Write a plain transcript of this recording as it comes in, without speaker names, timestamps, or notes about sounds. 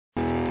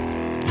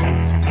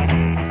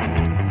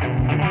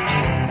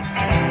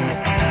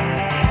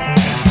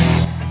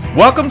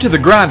Welcome to the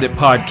Grind It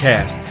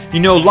Podcast. You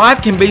know,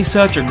 life can be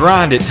such a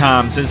grind at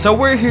times, and so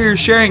we're here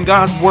sharing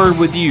God's Word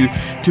with you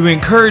to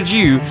encourage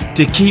you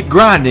to keep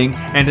grinding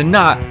and to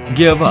not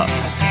give up.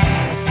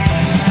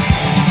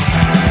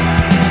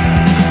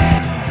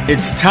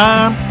 It's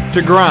time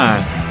to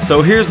grind.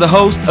 So here's the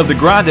host of the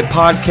Grind It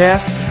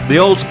Podcast, the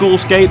old school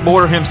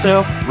skateboarder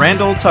himself,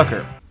 Randall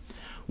Tucker.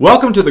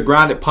 Welcome to the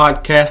Grind It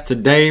Podcast.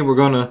 Today we're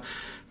going to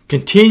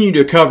continue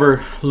to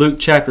cover Luke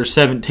chapter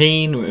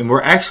 17, and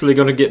we're actually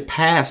going to get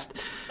past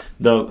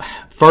the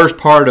first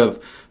part of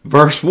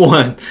verse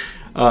 1.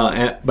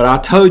 But I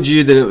told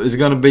you that it was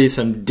going to be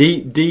some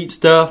deep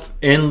stuff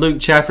in Luke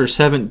chapter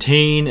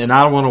 17, and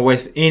I don't want to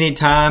waste any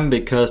time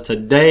because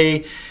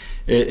today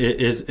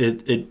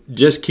it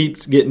just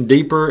keeps getting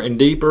deeper and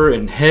deeper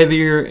and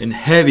heavier and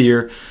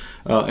heavier.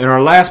 In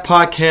our last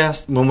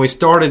podcast, when we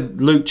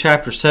started Luke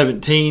chapter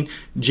 17,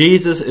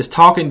 Jesus is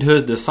talking to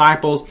his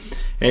disciples,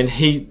 and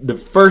the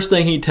first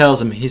thing he tells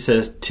them, he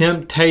says,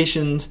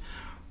 temptations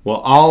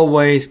will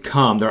always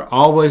come. They're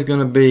always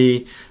going to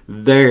be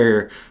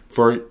there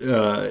for.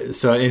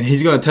 And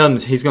he's going to tell them,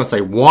 he's going to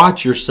say,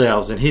 watch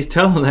yourselves, and he's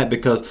telling them that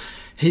because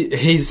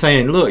he's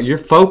saying, look, your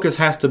focus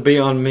has to be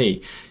on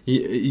me.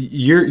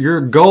 Your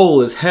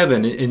goal is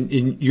heaven,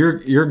 and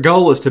your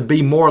goal is to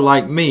be more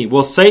like me.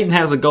 Well, Satan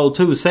has a goal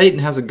too. Satan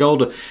has a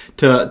goal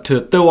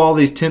to throw all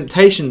these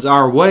temptations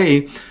our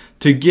way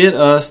to get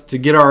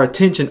our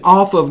attention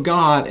off of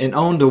God and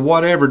onto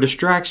whatever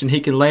distraction he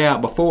can lay out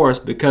before us.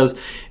 Because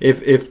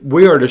if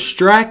we are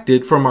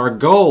distracted from our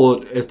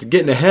goal as to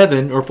get into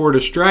heaven, or if we're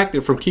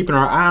distracted from keeping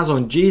our eyes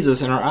on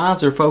Jesus and our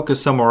eyes are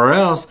focused somewhere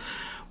else,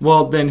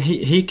 well, then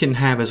he can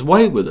have his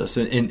way with us,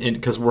 and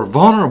because we're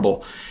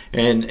vulnerable,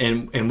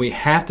 and we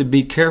have to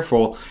be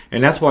careful.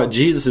 And that's what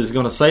Jesus is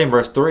going to say in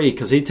verse 3,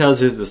 because he tells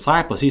his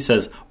disciples, he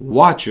says,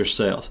 watch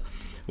yourselves.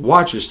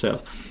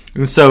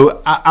 And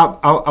so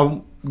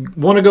I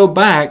want to go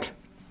back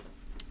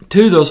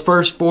to those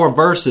first 4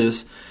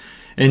 verses,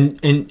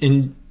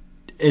 and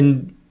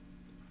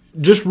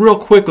just real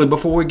quickly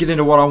before we get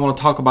into what I want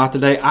to talk about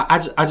today, I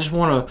just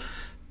want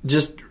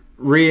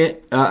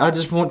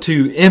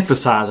to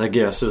emphasize, I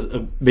guess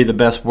be the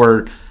best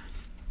word,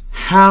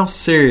 how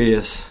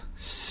serious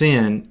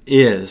sin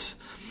is.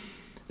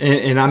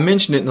 And I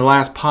mentioned it in the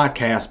last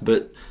podcast,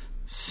 but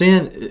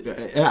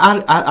sin,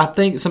 I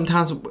think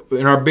sometimes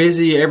in our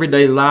busy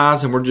everyday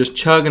lives, and we're just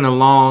chugging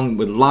along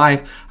with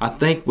life, I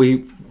think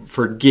we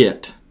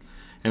forget.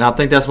 And I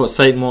think that's what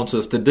Satan wants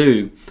us to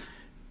do.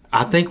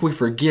 I think we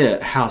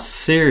forget how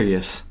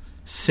serious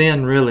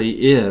sin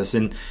really is,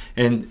 and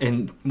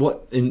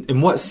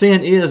what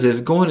sin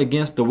is going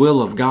against the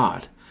will of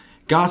God.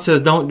 God says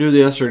don't do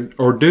this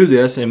or do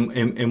this,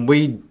 and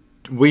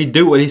we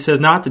do what he says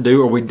not to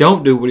do, or we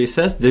don't do what he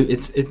says to do.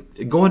 It's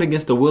going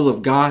against the will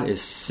of God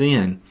is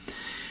sin.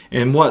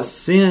 And what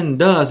sin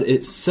does,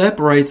 it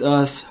separates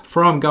us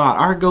from God.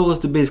 Our goal is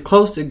to be as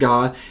close to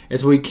God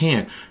as we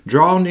can.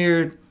 Draw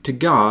near to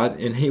God,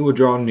 and he will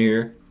draw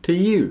near to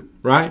you,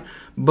 right?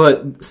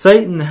 But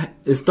Satan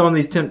is throwing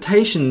these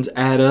temptations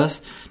at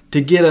us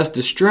to get us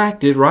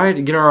distracted, right?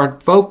 To get our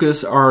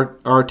focus, our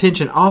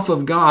attention off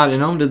of God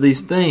and onto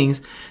these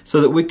things so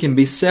that we can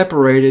be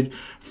separated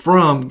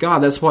from God.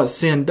 That's what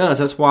sin does.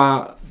 That's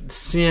why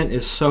sin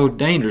is so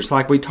dangerous.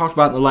 Like we talked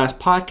about in the last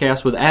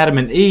podcast with Adam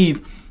and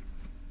Eve.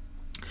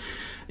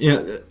 You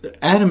know,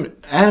 Adam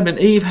and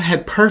Eve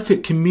had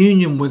perfect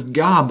communion with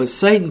God, but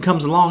Satan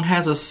comes along,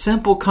 has a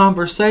simple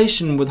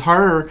conversation with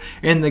her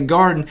in the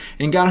garden,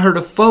 and got her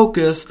to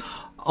focus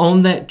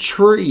on that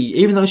tree,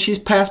 even though she's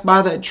passed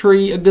by that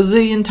tree a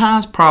gazillion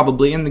times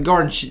probably in the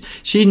garden.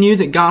 She knew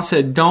that God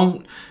said,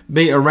 don't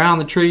be around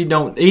the tree,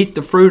 don't eat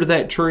the fruit of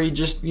that tree,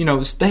 just,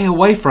 stay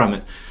away from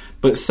it.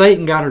 But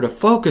Satan got her to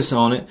focus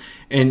on it,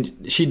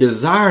 and she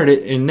desired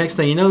it, and next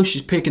thing you know,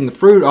 she's picking the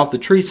fruit off the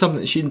tree,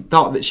 something that she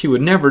thought that she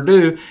would never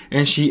do,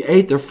 and she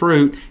ate the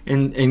fruit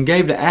and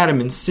gave to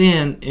Adam, and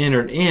sin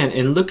entered in.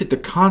 And look at the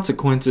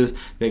consequences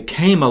that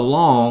came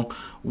along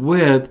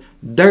with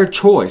their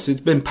choice. It's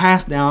been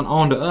passed down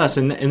onto us,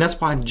 and that's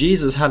why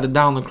Jesus had to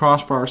die on the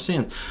cross for our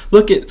sins.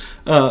 Look at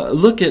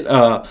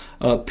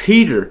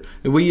Peter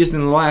that we used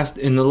in the last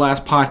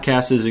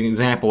podcast as an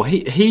example.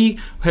 He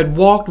had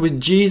walked with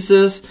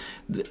Jesus,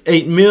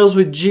 ate meals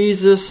with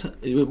Jesus,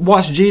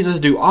 watched Jesus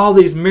do all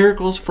these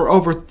miracles for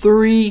over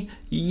 3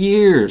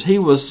 years. He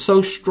was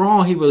so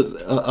strong. He was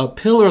a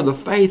pillar of the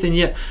faith, and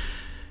yet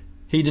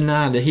he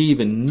denied that he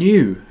even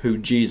knew who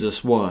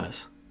Jesus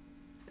was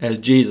as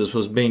Jesus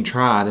was being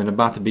tried and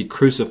about to be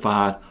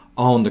crucified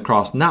on the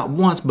cross. Not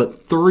once,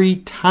 but 3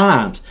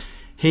 times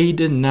he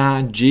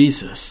denied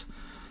Jesus.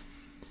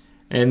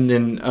 And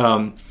then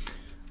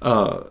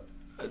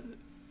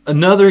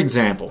another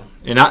example,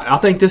 and I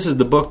think this is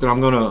the book that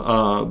I'm going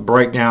to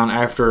break down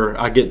after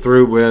I get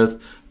through with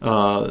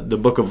the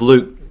book of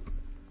Luke,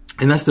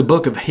 and that's the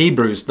book of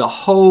Hebrews. The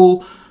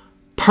whole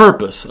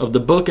purpose of the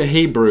book of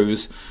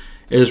Hebrews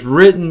is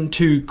written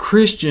to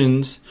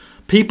Christians,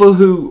 people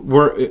who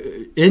were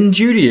in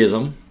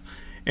Judaism,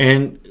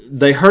 and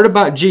they heard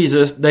about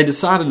Jesus. They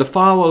decided to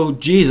follow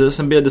Jesus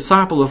and be a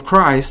disciple of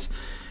Christ,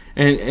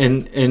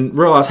 and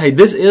realize, hey,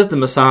 this is the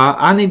Messiah.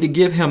 I need to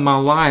give him my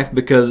life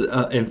because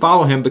and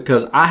follow him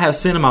because I have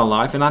sin in my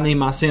life and I need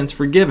my sins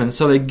forgiven.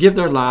 So they give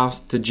their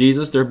lives to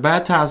Jesus. They're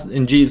baptized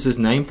in Jesus'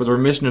 name for the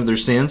remission of their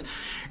sins,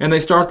 and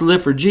they start to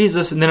live for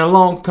Jesus. And then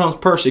along comes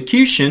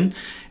persecution,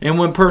 and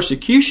when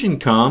persecution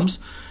comes,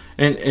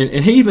 and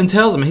he even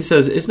tells them, he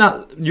says, it's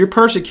not, your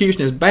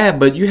persecution is bad,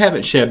 but you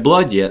haven't shed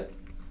blood yet.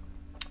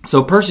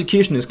 So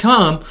persecution has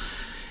come.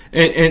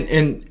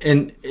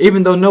 And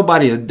even though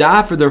nobody has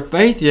died for their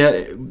faith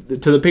yet,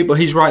 to the people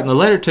he's writing the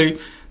letter to,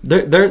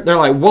 they're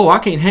like, whoa, I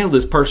can't handle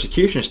this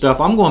persecution stuff.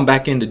 I'm going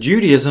back into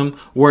Judaism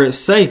where it's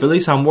safe. At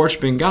least I'm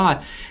worshiping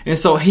God. And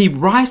so he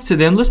writes to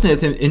them, listen to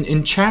them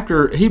in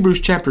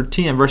Hebrews chapter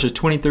 10, verses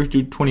 23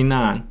 through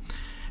 29.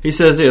 He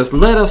says this,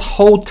 let us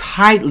hold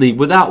tightly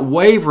without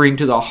wavering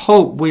to the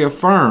hope we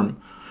affirm.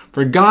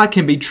 For God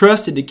can be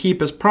trusted to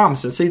keep his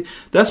promises. See,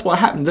 that's what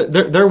happened.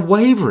 They're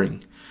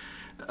wavering.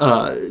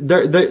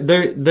 They're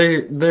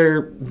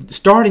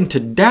starting to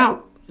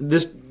doubt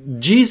this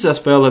Jesus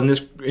fella and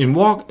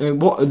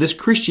this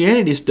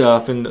Christianity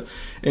stuff and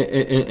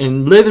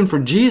living for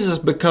Jesus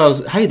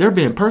because, hey, they're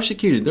being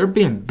persecuted, they're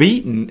being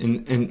beaten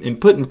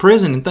and put in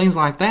prison and things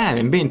like that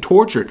and being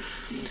tortured,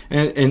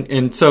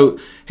 and so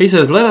he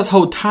says, let us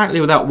hold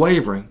tightly without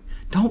wavering.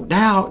 Don't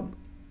doubt,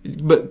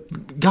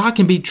 but God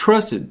can be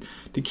trusted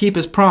to keep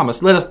his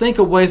promise. Let us think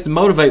of ways to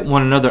motivate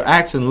one another,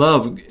 acts in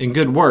love and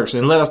good works.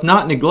 And let us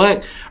not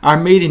neglect our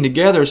meeting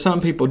together as some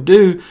people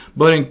do,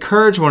 but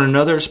encourage one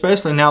another,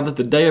 especially now that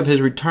the day of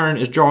his return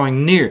is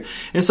drawing near.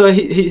 And so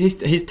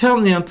he's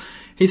telling them,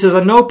 he says,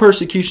 I know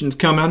persecution is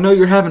coming. I know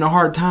you're having a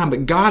hard time,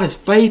 but God is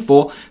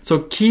faithful. So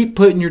keep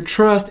putting your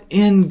trust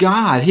in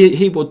God.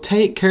 He will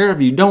take care of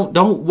you.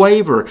 Don't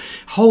waver.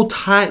 Hold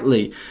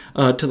tightly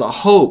to the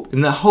hope.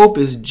 And the hope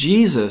is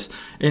Jesus.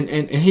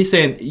 And he's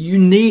saying you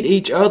need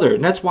each other.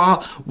 And that's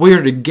why we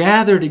are to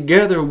gather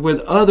together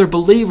with other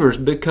believers,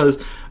 because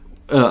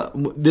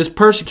this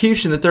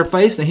persecution that they're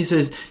facing, he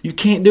says you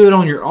can't do it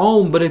on your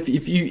own, but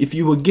if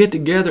you will get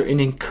together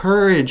and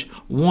encourage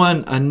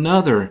one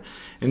another.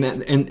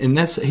 And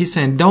that's he's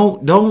saying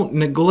don't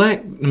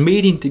neglect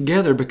meeting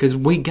together, because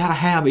we got to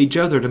have each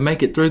other to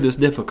make it through this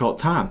difficult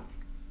time.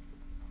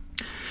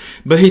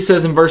 But he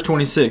says in verse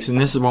 26, and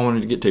this is what I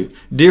wanted to get to,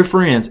 dear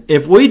friends,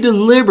 if we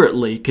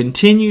deliberately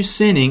continue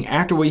sinning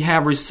after we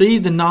have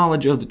received the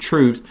knowledge of the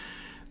truth,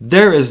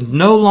 there is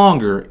no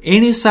longer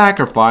any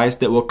sacrifice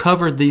that will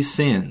cover these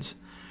sins.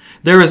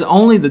 There is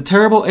only the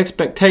terrible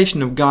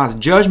expectation of God's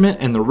judgment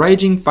and the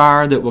raging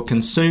fire that will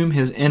consume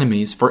his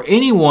enemies. For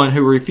anyone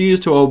who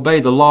refused to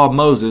obey the law of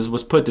Moses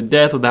was put to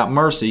death without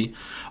mercy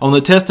on the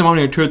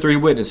testimony of 2 or 3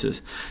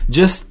 witnesses.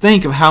 Just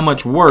think of how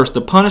much worse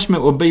the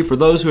punishment will be for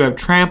those who have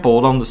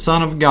trampled on the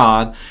Son of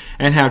God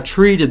and have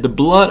treated the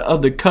blood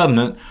of the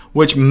covenant,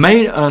 which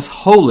made us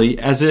holy,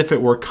 as if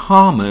it were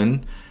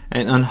common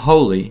and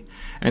unholy,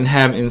 and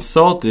have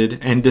insulted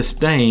and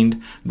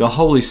disdained the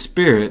Holy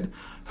Spirit,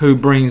 who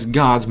brings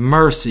God's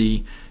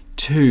mercy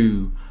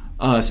to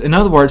us. In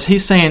other words,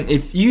 he's saying,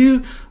 if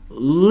you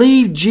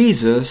leave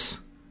Jesus,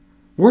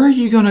 where are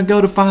you going to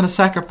go to find a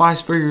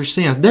sacrifice for your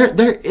sins?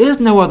 There is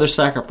no other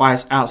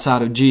sacrifice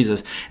outside of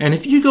Jesus. And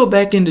if you go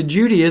back into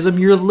Judaism,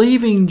 you're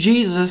leaving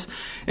Jesus.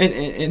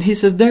 And he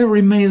says, there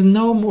remains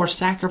no more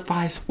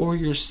sacrifice for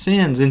your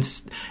sins. And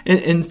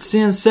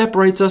sin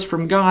separates us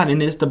from God.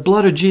 And it's the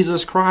blood of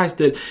Jesus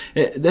Christ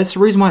that's the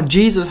reason why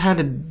Jesus had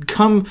to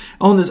come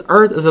on this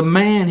earth as a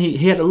man. He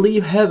had to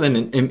leave heaven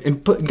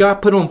and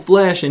God put on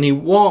flesh, and he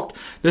walked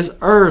this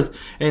earth,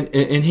 and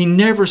he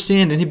never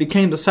sinned, and he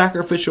became the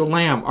sacrificial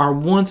lamb,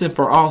 our once and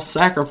for all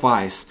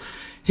sacrifice.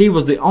 He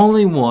was the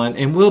only one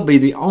and will be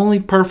the only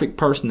perfect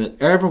person that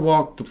ever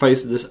walked the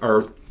face of this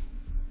earth.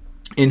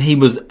 And he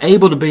was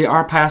able to be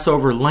our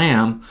Passover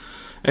lamb.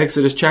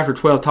 Exodus chapter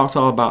 12 talks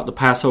all about the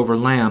Passover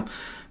lamb.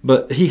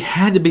 But he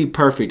had to be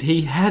perfect.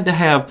 He had to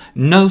have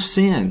no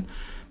sin,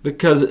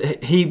 because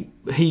he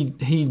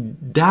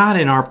died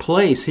in our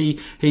place.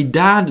 He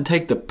died to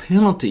take the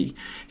penalty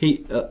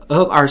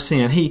of our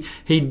sin. He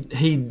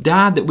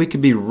died that we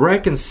could be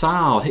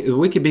reconciled.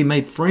 We could be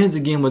made friends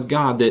again with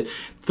God. That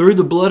through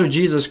the blood of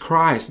Jesus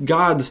Christ,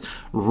 God's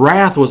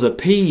wrath was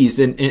appeased,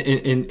 and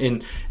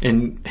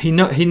he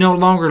no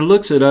longer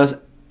looks at us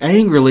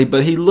angrily,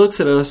 but he looks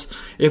at us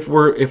if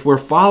we're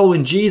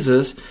following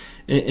Jesus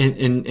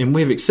and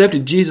we've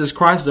accepted Jesus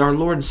Christ as our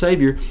Lord and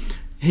Savior.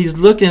 He's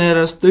looking at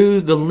us through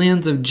the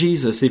lens of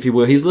Jesus, if you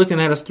will. He's looking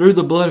at us through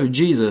the blood of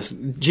Jesus.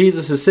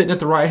 Jesus is sitting at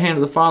the right hand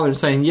of the Father and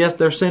saying, yes,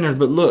 they're sinners,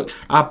 but look,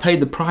 I paid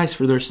the price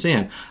for their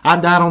sin. I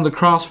died on the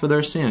cross for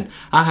their sin.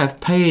 I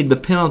have paid the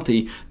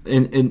penalty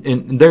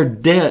and their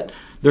debt,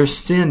 their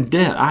sin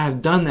debt. I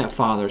have done that,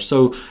 Father.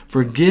 So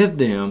forgive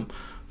them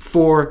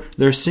for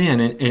their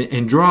sin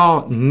and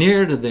draw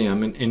near to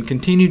them and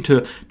continue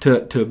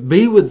to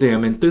be with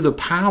them. And through the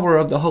power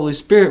of the Holy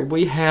Spirit,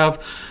 we have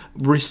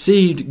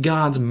received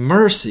God's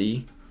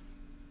mercy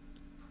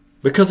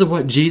because of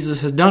what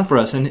Jesus has done for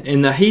us. And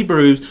in the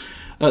Hebrews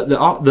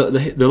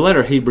The letter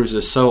of Hebrews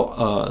is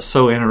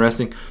so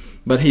interesting.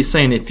 But he's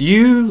saying if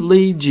you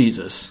leave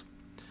Jesus,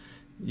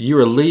 you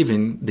are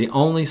leaving the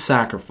only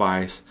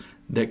sacrifice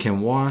that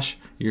can wash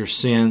your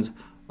sins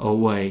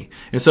away.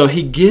 And so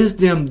he gives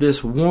them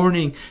this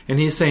warning, and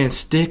he's saying,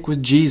 stick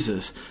with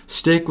Jesus,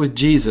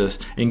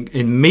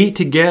 and meet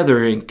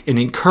together and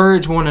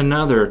encourage one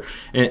another,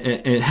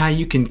 and how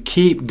you can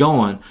keep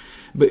going.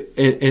 But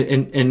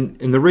and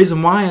the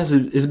reason why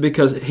is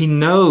because he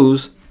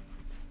knows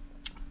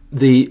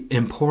the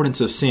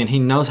importance of sin. He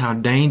knows how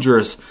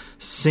dangerous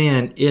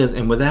sin is,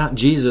 and without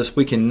Jesus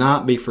we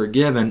cannot be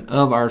forgiven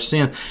of our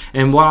sins.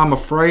 And what I'm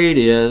afraid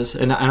is,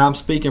 and I'm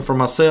speaking for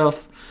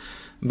myself,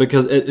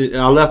 because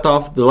I left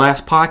off the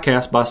last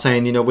podcast by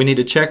saying, we need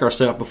to check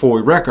ourselves before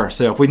we wreck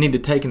ourselves. We need to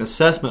take an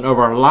assessment of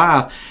our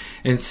life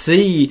and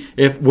see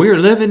if we're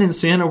living in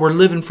sin or we're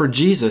living for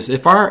Jesus.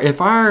 If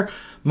our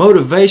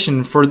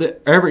motivation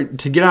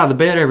to get out of the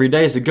bed every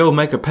day is to go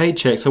make a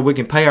paycheck so we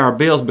can pay our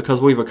bills because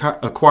we've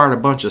acquired a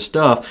bunch of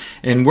stuff,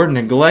 and we're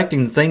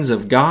neglecting the things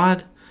of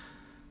God,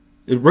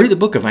 read the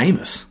book of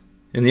Amos.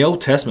 In the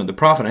Old Testament, the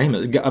prophet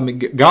Amos,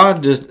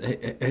 God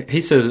he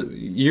says,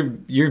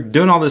 you're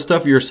doing all this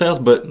stuff for yourselves,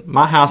 but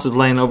my house is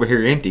laying over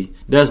here empty,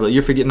 desolate.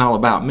 You're forgetting all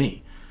about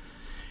me.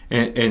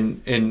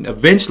 And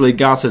eventually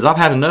God says, I've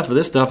had enough of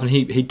this stuff. And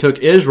he took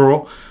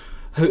Israel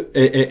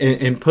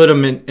and put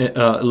them in,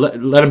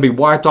 let them be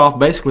wiped off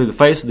basically the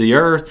face of the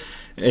earth.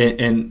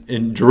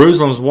 And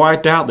Jerusalem's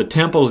wiped out, the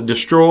temple's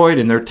destroyed,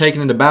 and they're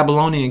taken into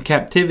Babylonian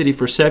captivity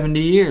for 70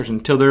 years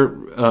until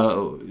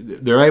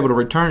they're able to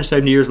return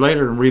 70 years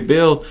later and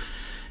rebuild.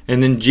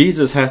 And then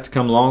Jesus has to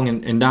come along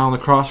and die on the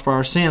cross for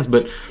our sins.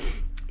 But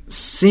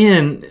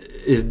sin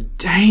is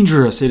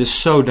dangerous. It is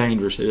so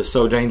dangerous.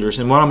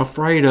 And what I'm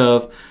afraid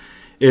of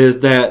is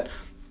that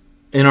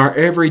in our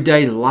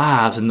everyday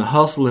lives, in the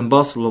hustle and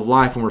bustle of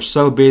life, when we're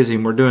so busy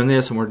and we're doing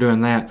this and we're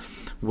doing that,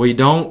 we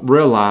don't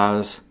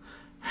realize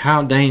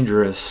how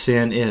dangerous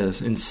sin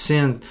is. And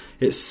sin,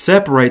 it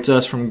separates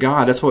us from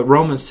God. That's what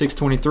Romans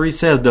 6:23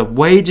 says. The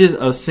wages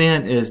of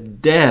sin is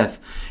death.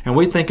 And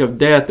we think of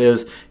death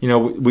as,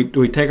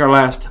 we take our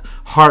last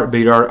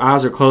heartbeat, our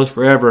eyes are closed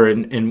forever,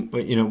 and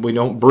we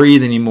don't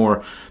breathe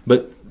anymore.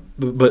 But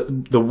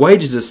the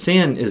wages of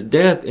sin is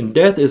death, and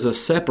death is a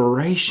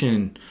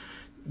separation.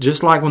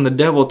 Just like when the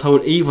devil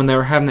told Eve when they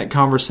were having that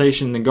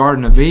conversation in the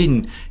Garden of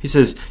Eden, he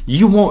says,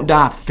 you won't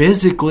die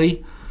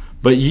physically,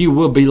 but you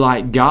will be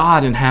like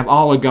God and have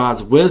all of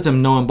God's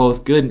wisdom, knowing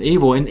both good and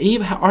evil. And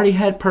Eve already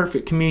had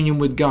perfect communion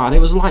with God. It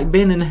was like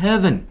being in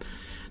heaven.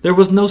 There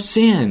was no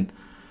sin.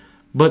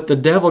 But the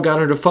devil got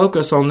her to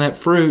focus on that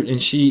fruit,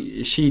 and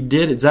she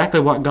did exactly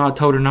what God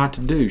told her not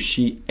to do.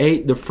 She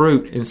ate the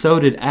fruit, and so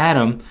did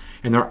Adam,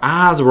 and their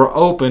eyes were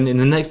opened. And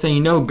the next thing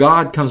you know,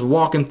 God comes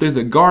walking through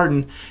the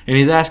garden, and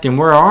he's asking,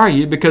 where are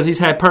you? Because he's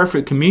had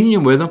perfect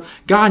communion with them.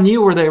 God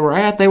knew where they were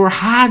at. They were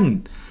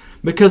hiding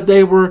because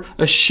they were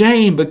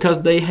ashamed,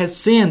 because they had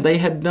sinned. They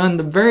had done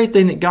the very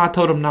thing that God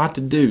told them not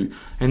to do,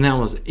 and that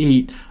was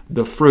eat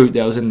the fruit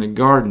that was in the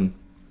garden.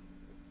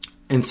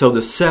 And so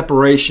the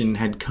separation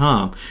had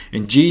come,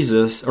 and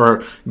Jesus,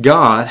 or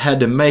God, had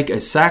to make a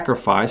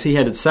sacrifice. He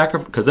had to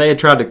sacrifice because they had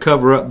tried to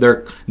cover up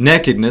their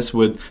nakedness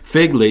with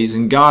fig leaves,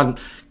 and God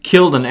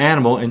killed an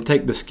animal and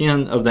take the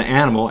skin of the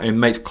animal and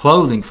makes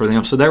clothing for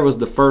them. So there was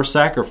the first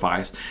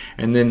sacrifice.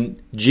 And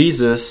then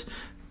Jesus,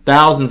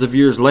 thousands of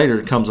years later,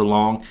 comes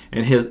along,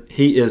 and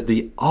he is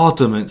the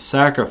ultimate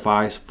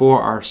sacrifice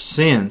for our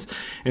sins.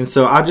 And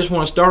so I just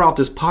want to start off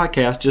this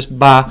podcast just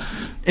by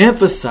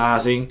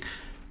emphasizing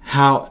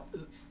how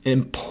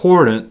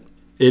important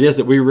it is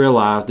that we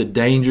realize the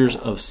dangers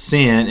of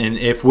sin, and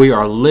if we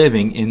are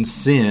living in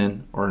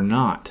sin or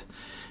not.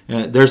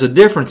 There's a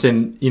difference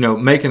in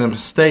making a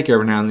mistake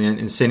every now and then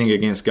and sinning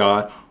against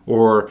God,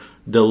 or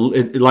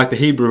like the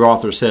Hebrew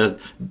author says,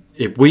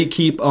 if we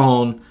keep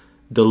on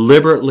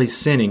deliberately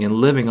sinning and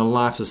living a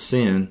life of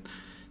sin,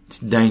 it's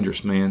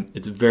dangerous, man.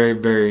 It's very,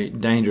 very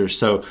dangerous.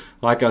 So,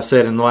 like I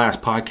said in the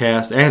last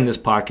podcast and this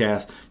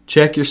podcast,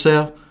 check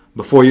yourself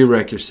before you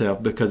wreck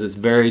yourself, because it's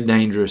very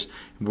dangerous.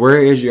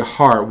 Where is your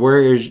heart?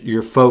 Where is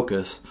your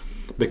focus?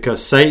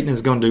 Because Satan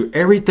is going to do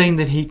everything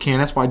that he can.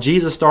 That's why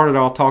Jesus started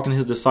off talking to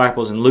his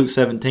disciples in Luke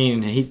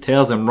 17, and he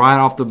tells them right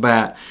off the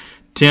bat,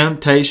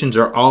 temptations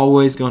are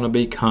always going to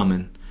be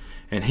coming.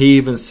 And he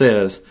even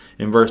says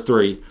in verse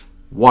 3,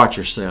 watch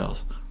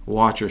yourselves.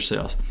 Watch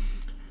yourselves.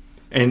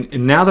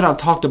 And now that I've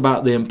talked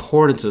about the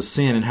importance of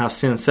sin and how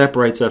sin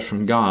separates us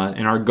from God,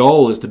 and our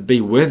goal is to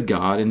be with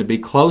God and to be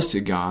close to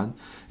God,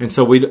 and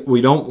so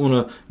we don't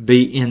want to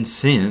be in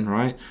sin,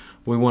 right?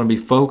 We want to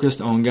be focused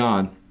on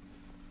God.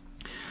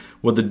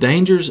 Well, the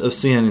dangers of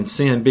sin and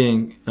sin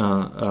being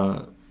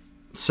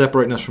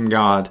separating us from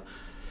God,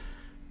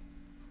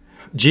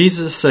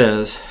 Jesus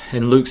says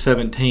in Luke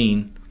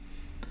 17,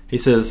 he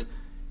says,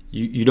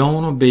 you don't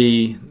want to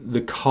be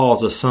the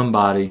cause of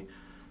somebody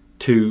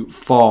to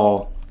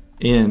fall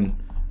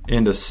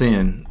into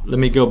sin. Let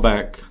me go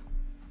back.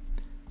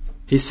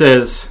 He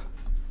says,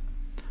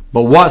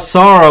 but what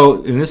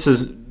sorrow, and this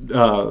is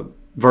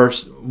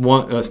verse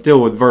 1,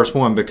 still with verse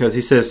 1, because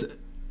he says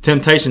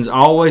temptation's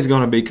always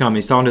going to be coming.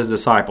 He's talking to his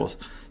disciples.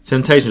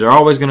 Temptations are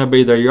always going to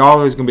be there. You're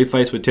always going to be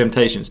faced with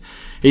temptations.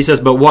 He says,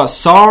 but what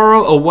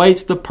sorrow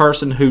awaits the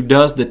person who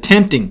does the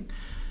tempting.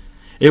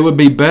 It would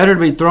be better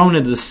to be thrown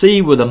into the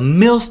sea with a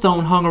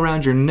millstone hung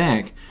around your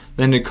neck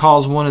than to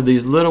cause one of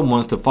these little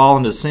ones to fall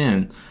into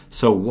sin.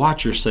 So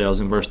watch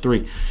yourselves, in verse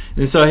 3.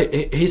 And so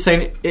he's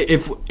saying,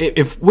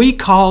 if we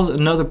cause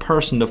another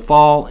person to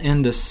fall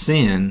into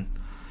sin,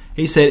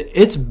 he said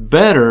it's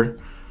better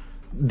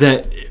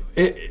that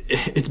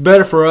it's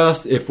better for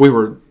us if we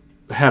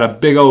had a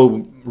big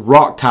old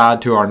rock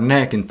tied to our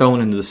neck and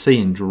thrown into the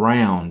sea and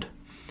drowned.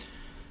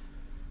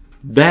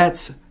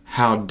 That's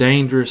how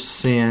dangerous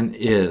sin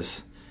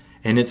is.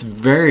 And it's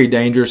very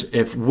dangerous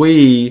if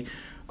we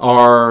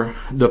are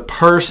the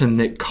person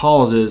that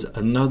causes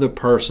another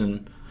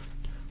person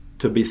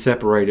to be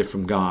separated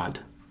from God.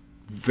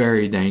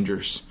 Very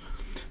dangerous.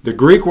 The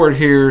Greek word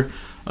here,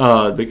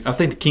 I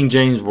think the King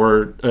James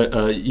word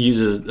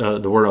uses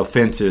the word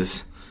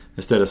offenses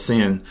instead of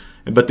sin.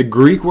 But the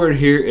Greek word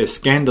here is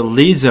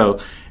scandalizo.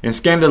 And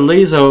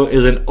scandalizo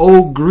is an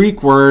old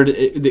Greek word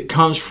that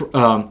comes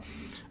from,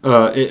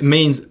 it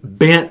means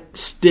bent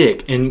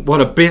stick. And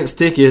what a bent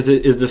stick is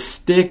the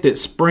stick that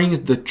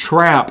springs the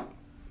trap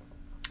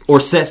or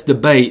sets the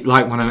bait,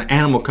 like when an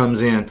animal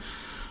comes in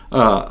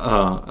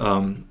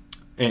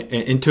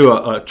into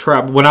a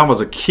trap. When I was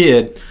a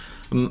kid,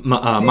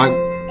 my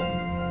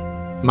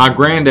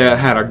granddad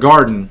had a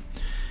garden,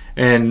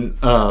 and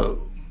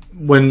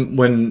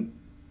when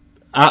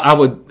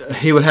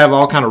he would have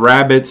all kind of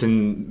rabbits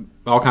and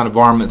all kind of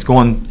varmints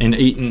going and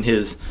eating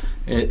his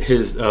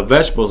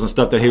vegetables and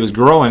stuff that he was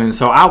growing, and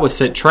so I would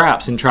set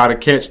traps and try to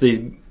catch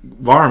these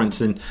varmints.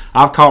 And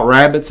I've caught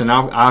rabbits, and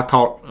I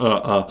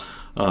caught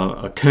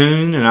a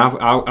coon, and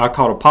I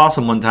caught a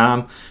possum one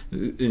time,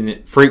 and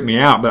it freaked me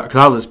out, but because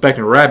I was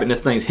expecting a rabbit, and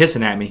this thing's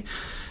hissing at me.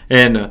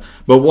 And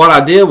but what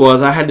I did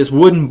was I had this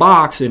wooden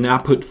box, and I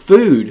put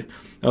food,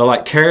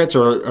 like carrots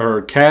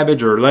or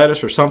cabbage or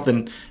lettuce or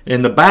something,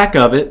 in the back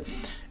of it,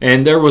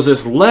 and there was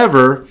this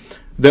lever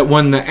that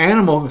when the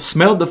animal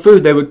smelled the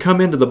food, they would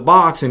come into the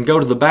box and go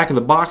to the back of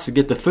the box to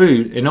get the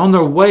food. And on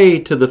their way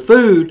to the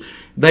food,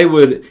 they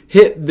would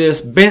hit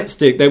this bent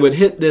stick. They would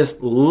hit this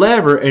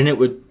lever, and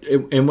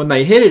and when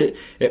they hit it,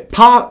 it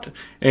popped,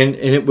 and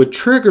it would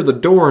trigger the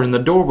door, and the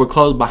door would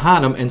close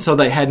behind them, and so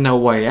they had no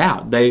way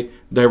out. They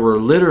were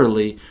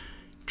literally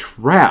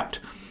trapped.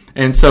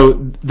 And so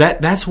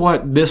that's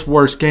what this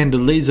word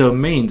scandalizo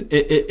means.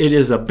 It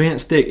is a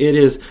bent stick. It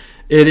is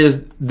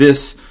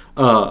this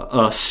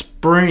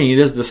spring. It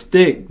is the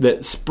stick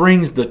that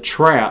springs the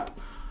trap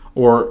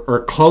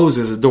or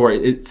closes the door.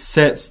 It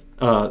sets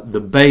the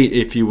bait,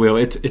 if you will.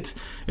 It's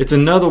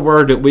another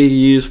word that we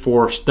use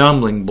for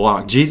stumbling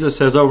block. Jesus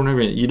says over and over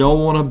again, you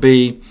don't want to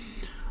be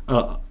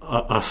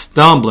a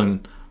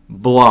stumbling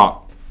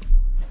block.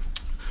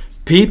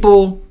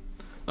 People,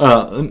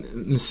 let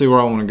me see where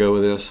I want to go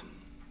with this.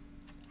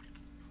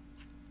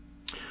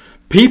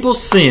 People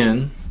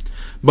sin,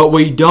 but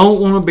we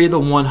don't want to be the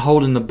one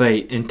holding the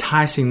bait,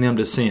 enticing them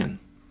to sin.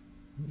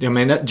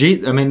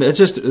 That's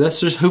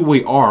just who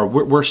we are.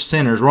 We're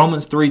sinners.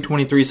 Romans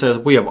 3:23 says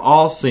we have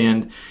all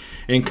sinned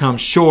and come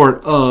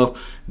short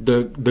of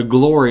the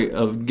glory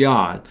of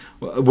God.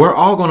 We're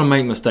all going to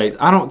make mistakes.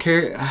 I don't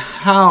care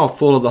how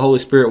full of the Holy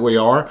Spirit we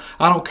are.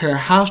 I don't care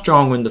how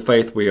strong in the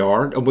faith we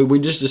are. We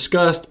just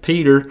discussed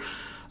Peter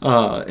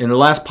in the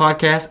last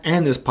podcast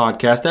and this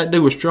podcast. That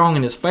dude was strong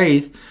in his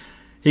faith.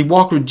 He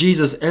walked with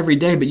Jesus every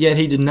day, but yet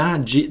he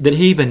denied that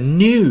he even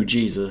knew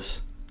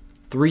Jesus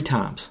 3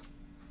 times.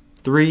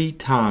 3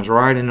 times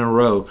right in a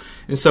row.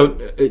 And so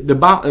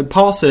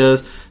Paul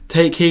says,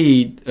 take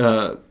heed,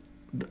 lest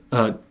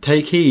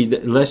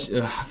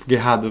I forget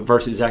how the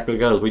verse exactly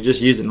goes. We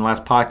just used it in the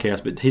last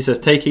podcast, but he says,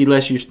 take heed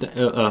lest you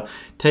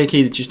take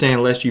heed that you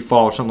stand lest you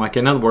fall, or something like that.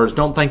 In other words,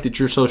 don't think that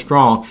you're so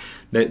strong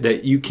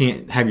that you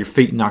can't have your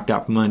feet knocked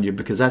out from under you,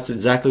 because that's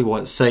exactly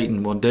what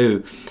Satan will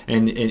do.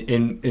 And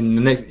in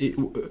the next,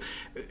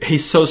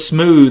 he's so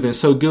smooth and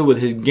so good with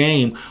his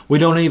game, we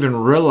don't even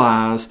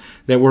realize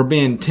that we're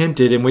being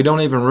tempted, and we don't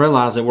even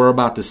realize that we're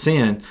about to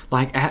sin.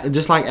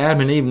 Just like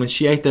Adam and Eve, when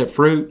she ate that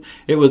fruit,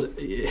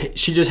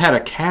 she just had a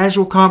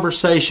casual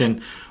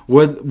conversation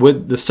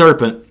with the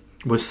serpent,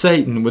 with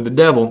Satan, with the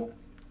devil,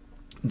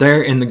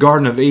 there in the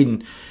Garden of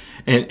Eden,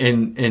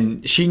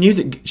 and she knew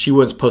that she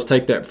wasn't supposed to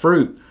take that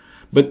fruit,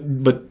 but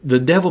the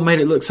devil made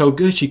it look so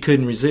good she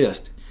couldn't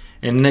resist.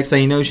 And the next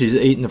thing you know, she's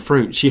eating the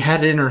fruit. She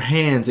had it in her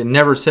hands and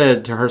never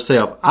said to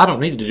herself, I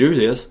don't need to do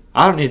this.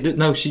 I don't need to do it.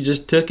 No, she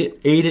just took it,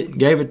 ate it,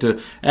 gave it to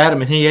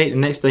Adam, and he ate.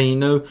 And the next thing you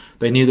know,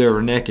 they knew they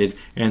were naked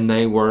and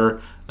they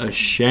were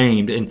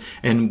ashamed. And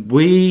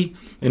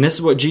this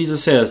is what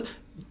Jesus says,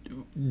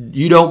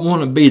 you don't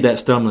want to be that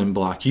stumbling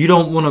block. You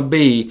don't want to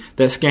be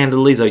that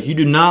scandalizo. You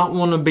do not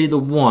want to be the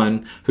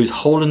one who's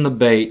holding the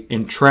bait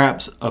and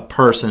traps a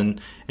person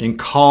and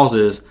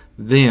causes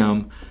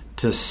them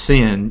to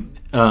sin.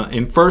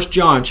 In 1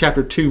 John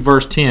chapter 2,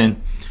 verse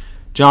 10,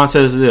 John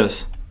says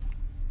this,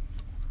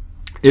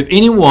 If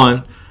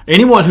anyone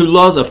who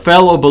loves a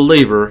fellow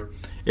believer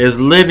is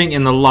living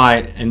in the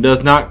light and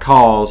does not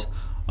cause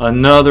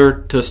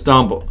another to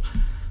stumble.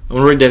 I'm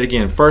going to read that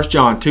again. 1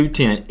 John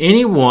 2:10.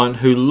 Anyone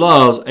who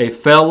loves a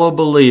fellow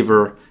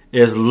believer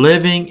is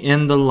living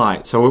in the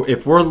light. So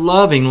if we're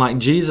loving like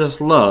Jesus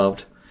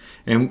loved,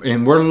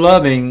 and we're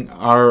loving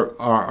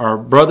our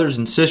brothers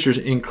and sisters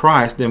in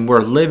Christ, then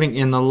we're living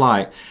in the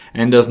light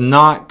and does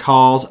not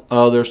cause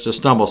others to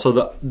stumble.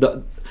 So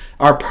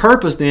our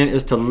purpose then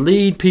is to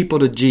lead people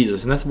to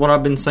Jesus. And that's what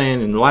I've been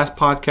saying in the last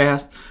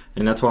podcast,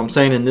 and that's what I'm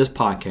saying in this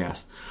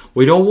podcast.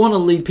 We don't want to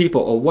lead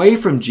people away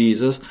from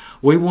Jesus.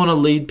 We want to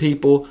lead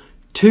people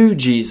to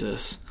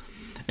Jesus.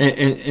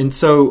 And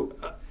so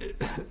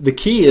the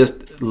key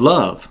is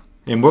love.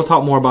 And we'll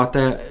talk more about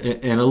that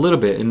in a little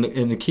bit. And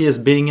the key is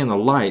being in the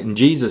light. And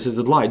Jesus is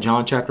the light.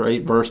 John chapter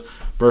 8, verse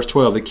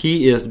 12. The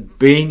key is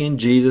being in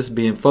Jesus,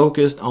 being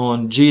focused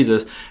on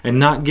Jesus, and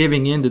not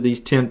giving in to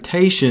these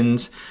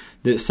temptations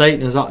that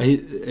Satan is.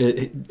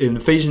 In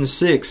Ephesians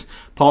 6,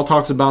 Paul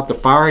talks about the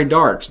fiery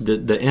darts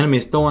that the enemy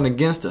is throwing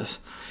against us.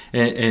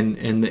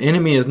 And the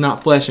enemy is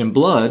not flesh and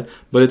blood,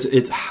 but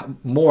it's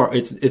more.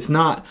 It's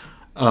not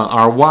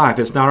our wife,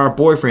 it's not our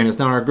boyfriend, it's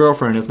not our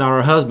girlfriend, it's not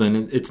our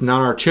husband, it's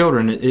not our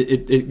children.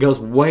 It goes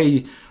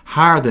way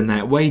higher than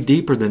that, way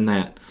deeper than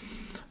that.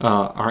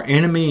 Our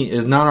enemy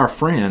is not our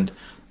friend.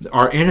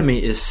 Our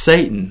enemy is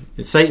Satan.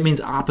 Satan means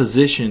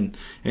opposition,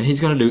 and he's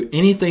going to do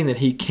anything that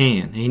he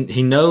can.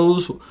 He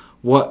knows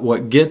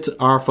what gets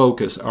our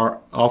focus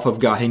off of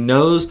God. He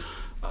knows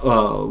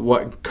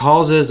what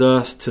causes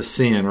us to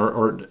sin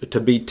or to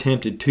be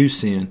tempted to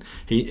sin.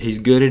 He's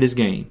good at his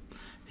game.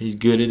 He's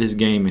good at his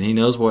game, and he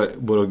knows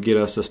what will get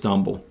us to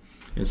stumble.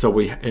 And so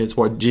it's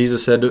what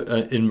Jesus said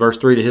in verse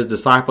 3 to his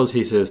disciples.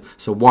 He says,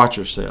 so watch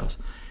yourselves.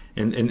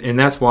 And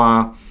that's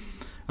why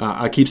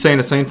I keep saying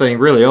the same thing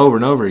really over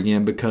and over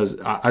again, because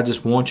I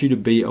just want you to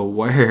be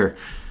aware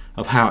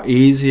of how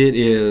easy it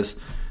is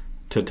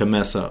to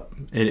mess up.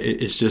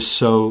 It's just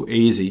so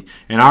easy.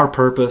 And our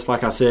purpose,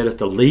 like I said, is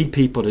to lead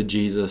people to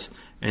Jesus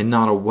and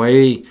not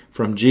away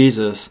from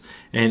Jesus.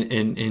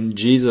 And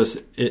Jesus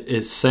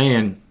is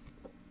saying,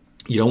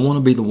 you don't want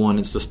to be the one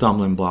that's the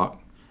stumbling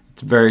block.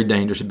 It's very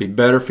dangerous. It'd be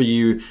better for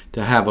you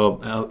to have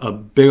a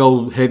big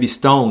old heavy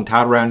stone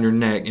tied around your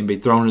neck and be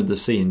thrown into the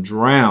sea and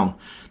drown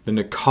than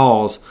to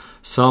cause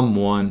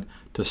someone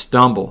to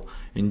stumble.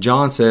 And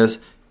John says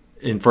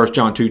in 1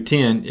 John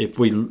 2:10,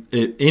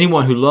 if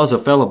anyone who loves a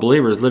fellow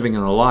believer is living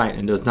in the light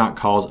and does not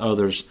cause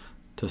others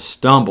to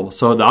stumble.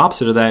 So the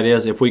opposite of that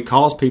is, if we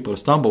cause people to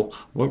stumble,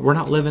 we're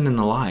not living in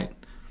the light.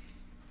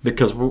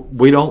 Because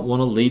we don't want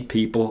to lead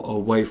people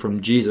away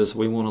from Jesus.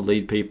 We want to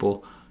lead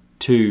people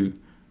to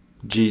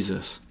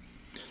Jesus.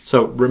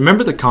 So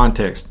remember the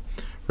context.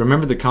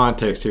 Remember the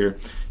context here.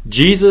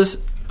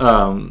 Jesus,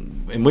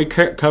 and we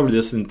covered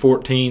this in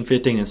 14,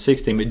 15, and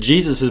 16, but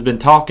Jesus has been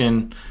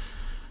talking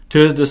to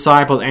his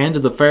disciples and to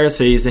the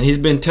Pharisees, and he's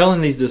been telling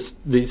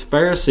these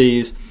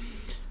Pharisees,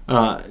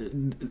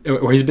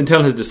 or he's been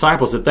telling his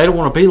disciples that they don't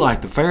want to be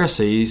like the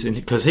Pharisees, and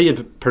because he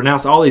had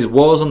pronounced all these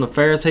woes on the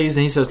Pharisees,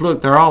 and he says,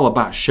 look, they're all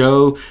about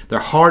show. Their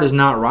heart is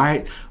not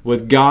right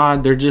with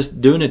God. They're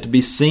just doing it to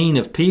be seen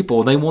of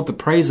people. They want the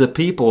praise of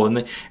people, and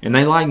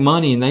they like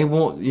money, and they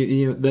want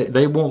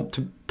they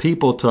want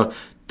people to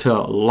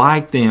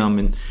like them,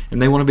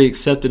 and they want to be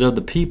accepted of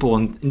the people,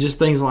 and just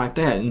things like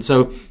that. And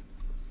so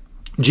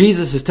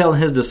Jesus is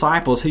telling his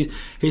disciples,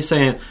 he's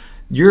saying,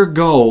 your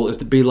goal is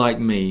to be like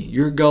me.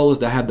 Your goal is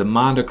to have the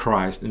mind of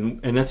Christ.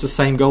 And that's the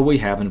same goal we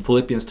have in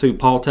Philippians 2.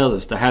 Paul tells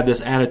us to have this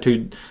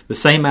attitude, the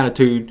same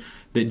attitude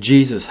that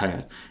Jesus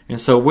had.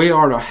 And so we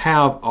are to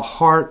have a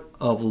heart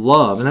of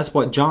love. And that's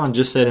what John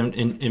just said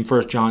in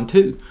 1 John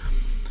 2.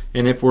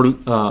 And if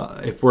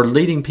we're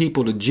leading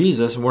people to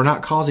Jesus and we're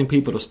not causing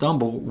people to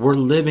stumble, we're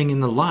living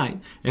in the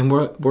light. And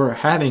we're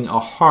having a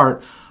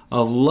heart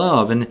of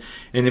love. And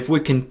if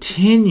we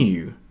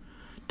continue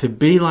to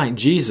be like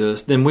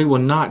Jesus, then we will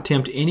not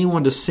tempt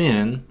anyone to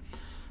sin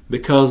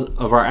because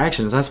of our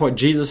actions. That's what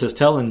Jesus is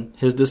telling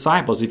his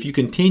disciples. If you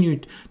continue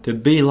to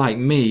be like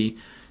me,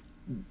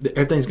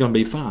 everything's going to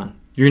be fine.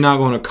 You're not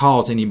going to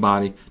cause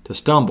anybody to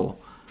stumble.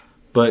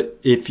 But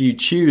if you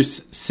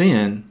choose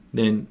sin,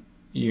 then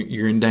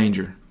you're in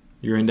danger.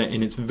 And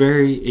it's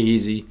very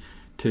easy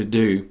to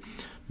do.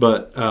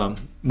 But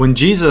when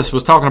Jesus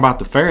was talking about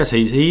the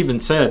Pharisees, he even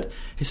said,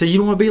 you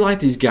don't want to be like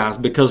these guys,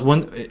 because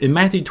in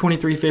Matthew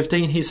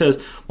 23:15, he says,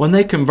 when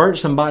they convert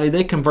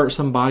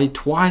somebody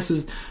twice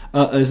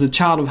as a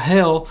child of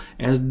hell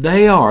as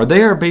they are.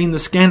 They are being the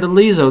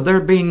scandalizo.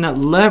 They're being that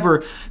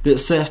lever that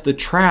sets the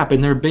trap,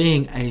 and they're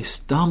being a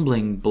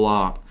stumbling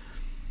block.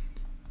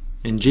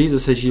 And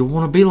Jesus says, you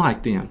want to be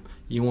like them.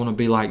 You want to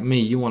be like me.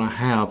 You want to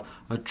have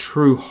a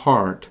true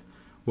heart,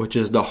 which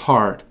is the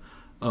heart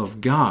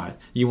of God.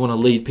 You want to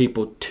lead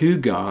people to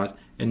God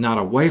and not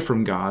away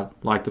from God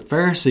like the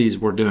Pharisees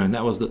were doing.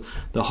 That was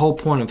the whole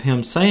point of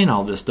him saying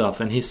all this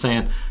stuff. And he's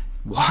saying,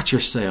 watch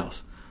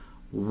yourselves.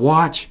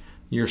 Watch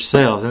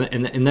yourselves.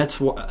 And that's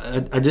what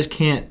I just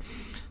can't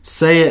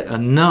say it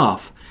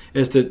enough,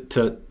 is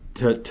to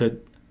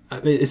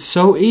it's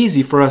so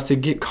easy for us to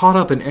get caught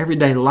up in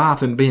everyday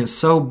life and being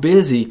so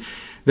busy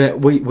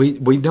that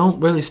we don't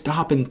really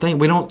stop and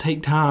think. We don't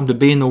take time to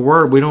be in the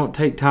Word. We don't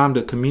take time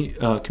to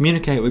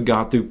communicate with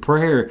God through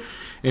prayer.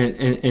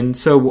 And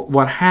so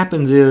what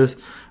happens is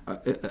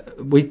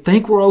we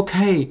think we're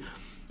okay,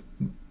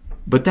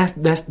 but that's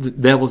the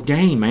devil's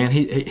game, man.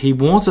 He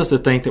wants us to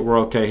think that we're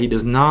okay. He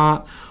does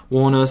not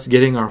want us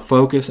getting our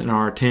focus and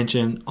our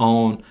attention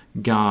on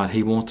God.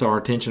 He wants our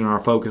attention and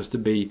our focus to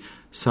be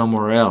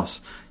somewhere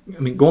else. I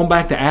mean, going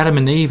back to Adam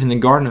and Eve in the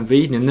Garden of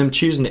Eden and them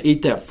choosing to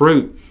eat that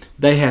fruit,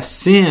 they have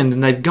sinned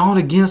and they've gone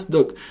against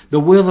the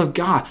will of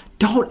God.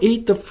 Don't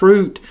eat the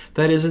fruit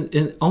that is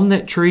on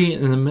that tree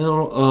in the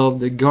middle of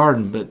the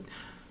garden. But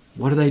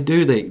what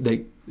do?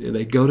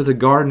 They go to the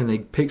garden and they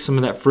pick some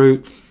of that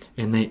fruit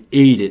and they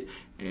eat it.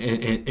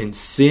 And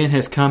sin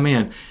has come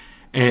in.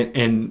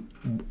 And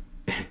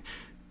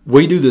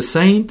we do the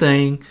same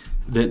thing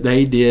that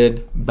they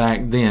did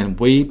back then.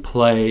 We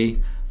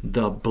play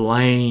the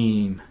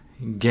blame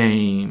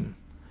game.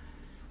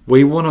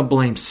 We want to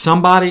blame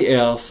somebody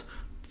else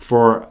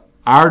for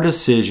our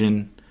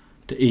decision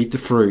to eat the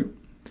fruit.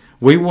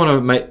 We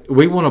want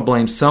to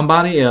blame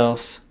somebody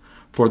else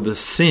for the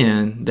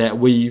sin that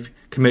we've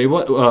committed.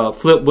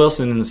 Flip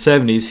Wilson in the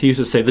 70s, he used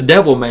to say, "The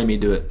devil made me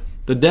do it.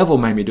 The devil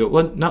made me do it."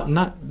 Well,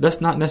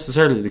 that's not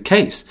necessarily the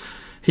case.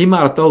 He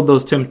might have thrown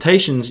those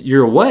temptations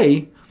your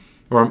way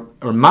or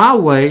my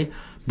way,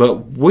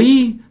 but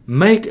we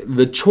make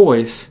the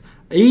choice.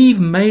 Eve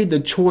made the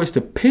choice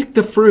to pick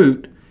the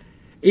fruit.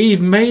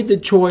 Eve made the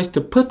choice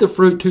to put the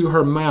fruit to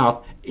her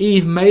mouth.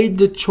 Eve made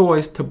the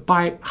choice to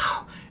bite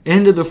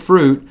into the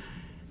fruit,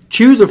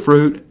 chew the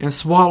fruit, and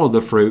swallow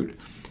the fruit.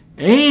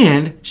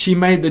 And she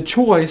made the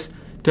choice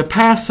to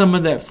pass some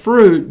of that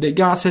fruit that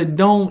God said,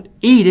 "Don't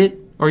eat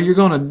it or you're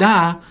going to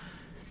die."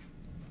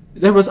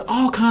 There was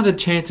all kinds of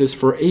chances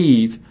for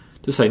Eve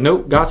to say,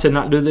 "Nope, God said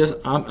not to do this.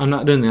 I'm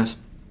not doing this."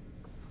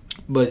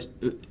 But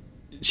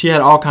she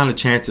had all kinds of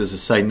chances to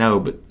say no,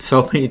 but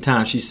so many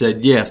times she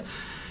said yes.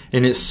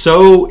 And it's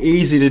so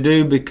easy to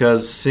do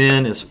because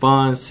sin is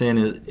fun. Sin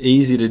is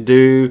easy to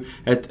do.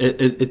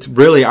 It's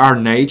really our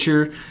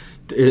nature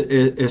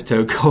is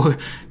to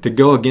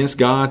go against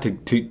God,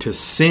 to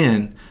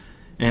sin,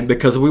 and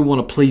because we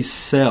want to please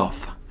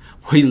self.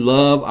 We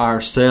love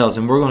ourselves,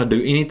 and we're going to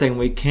do anything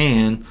we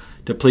can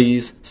to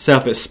please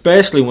self,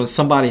 especially when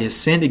somebody has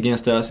sinned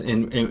against us.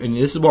 And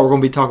this is what we're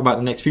going to be talking about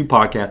in the next few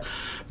podcasts.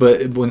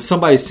 But when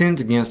somebody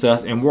sins against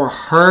us and we're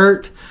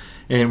hurt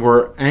and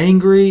we're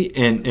angry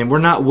and we're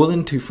not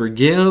willing to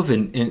forgive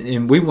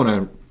and we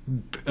want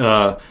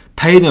to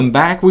pay them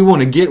back, we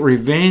want to get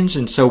revenge,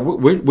 and so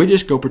we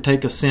just go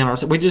partake of sin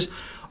ourselves.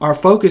 Our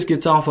focus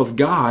gets off of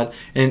God,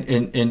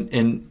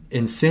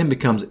 and sin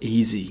becomes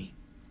easy.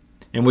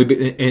 And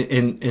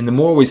the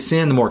more we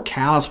sin, the more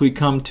callous we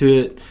come to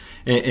it.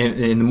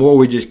 And the more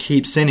we just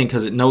keep sinning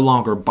because it no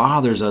longer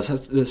bothers us.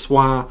 That's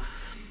why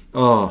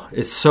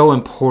it's so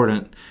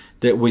important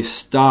that we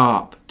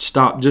stop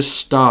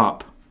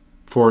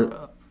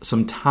for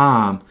some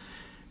time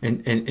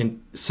and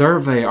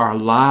survey our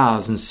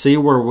lives and see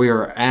where we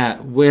are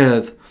at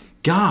with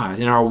God,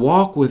 in our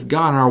walk with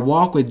God, in our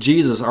walk with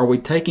Jesus. Are we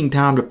taking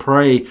time to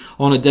pray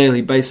on a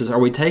daily basis? Are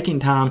we taking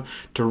time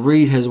to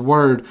read His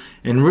Word?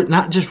 And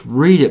not just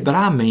read it, but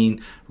I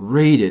mean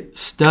read it,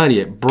 study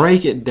it,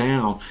 break it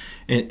down,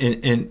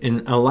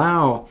 and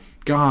allow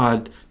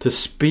God to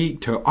speak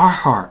to our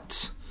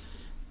hearts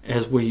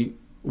as we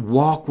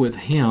walk with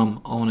Him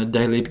on a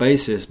daily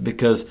basis.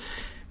 Because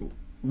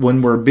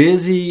when we're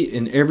busy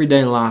in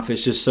everyday life,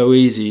 it's just so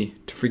easy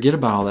to forget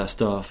about all that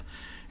stuff.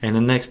 And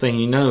the next thing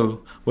you know,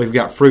 we've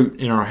got fruit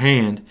in our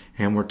hand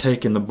and we're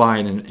taking the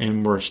bite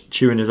and we're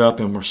chewing it up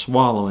and we're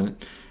swallowing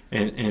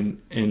it.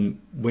 And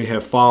we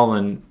have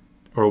fallen,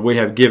 or we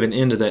have given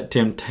into that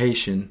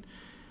temptation.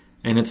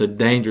 And it's a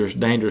dangerous,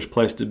 dangerous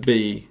place to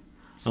be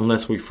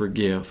unless we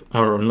forgive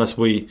or unless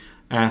we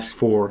ask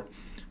for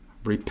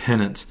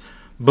repentance.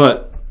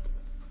 But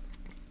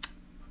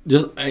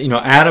just,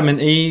 Adam and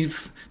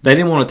Eve, they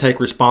didn't want to take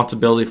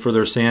responsibility for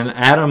their sin.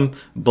 Adam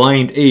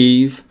blamed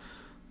Eve.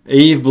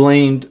 Eve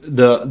blamed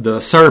the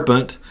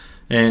serpent,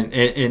 and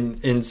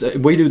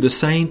we do the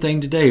same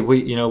thing today.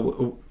 We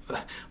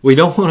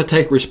don't want to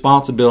take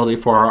responsibility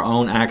for our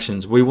own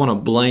actions. We want to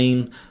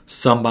blame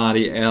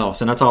somebody else,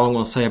 and that's all I'm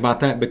going to say about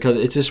that, because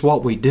it's just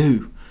what we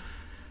do.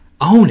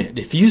 Own it.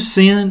 If you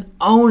sin,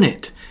 own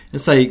it and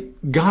say,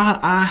 "God,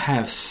 I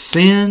have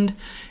sinned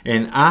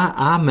and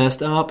I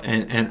messed up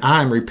and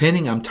I'm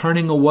repenting. I'm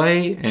turning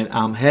away and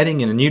I'm heading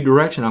in a new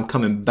direction. I'm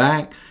coming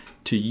back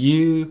to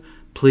you.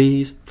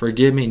 Please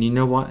forgive me." And you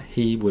know what?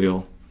 He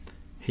will.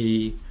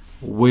 He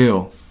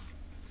will.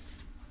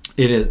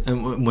 It is,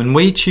 and when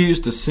we choose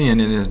to sin,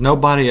 it is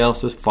nobody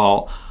else's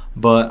fault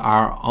but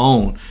our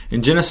own.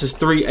 In Genesis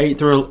 3, 8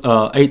 through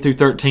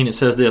 13, it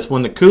says this: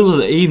 "When the cool of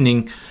the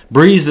evening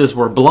breezes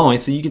were blowing,"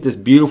 so you get this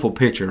beautiful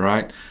picture,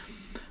 right,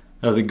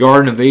 of the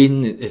Garden of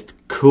Eden. It's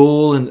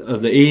cool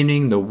of the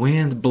evening, the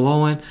wind's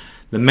blowing,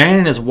 The man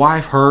and his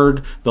wife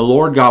heard the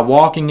Lord God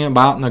walking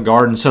about in the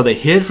garden, so they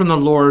hid from the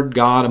Lord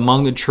God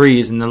among the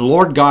trees. And the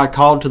Lord God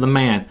called to the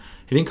man.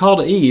 He didn't call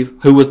to Eve,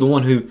 who was the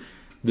one who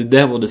the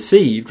devil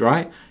deceived,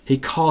 right? He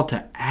called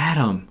to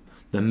Adam,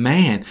 the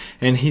man.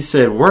 And he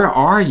said, "Where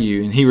are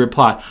you?" And he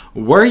replied,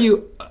 "Where are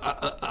you?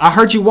 I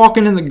heard you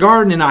walking in the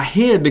garden, and I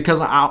hid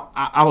because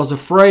I was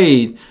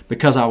afraid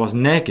because I was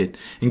naked."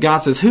 And God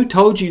says, "Who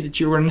told you that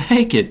you were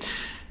naked?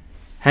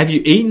 Have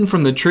you eaten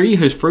from the tree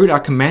whose fruit I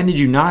commanded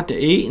you not to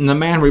eat?" And the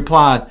man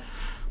replied,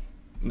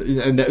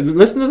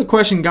 listen to the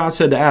question God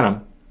said to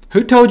Adam.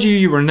 "Who told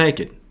you were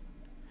naked?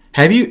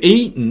 Have you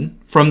eaten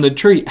from the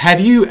tree? Have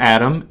you,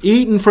 Adam,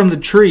 eaten from the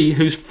tree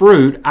whose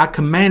fruit I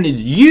commanded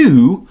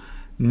you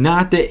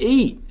not to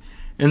eat?"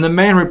 And the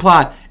man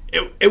replied,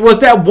 It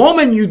was that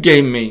woman you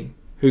gave me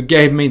who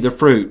gave me the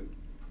fruit.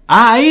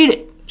 I ate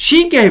it.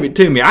 She gave it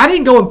to me. I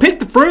didn't go and pick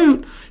the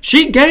fruit.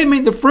 She gave me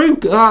the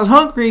fruit because I was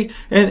hungry,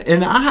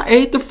 and I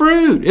ate the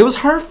fruit. It was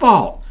her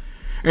fault.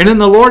 And then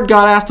the Lord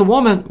God asked the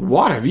woman,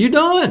 "What have you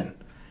done?"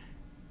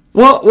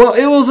 Well,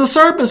 it was the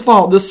serpent's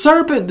fault. The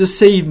serpent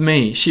deceived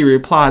me, she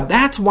replied.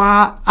 "That's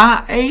why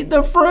I ate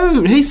the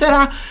fruit." He said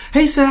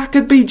I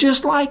could be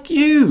just like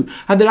you,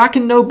 that I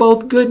can know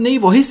both good and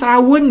evil. He said I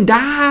wouldn't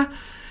die.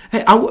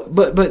 Hey,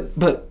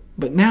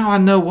 but now I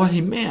know what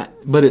he meant.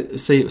 But it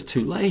was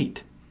too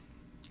late.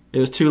 It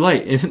was too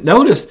late. And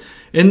notice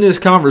in this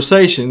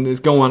conversation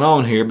that's going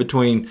on here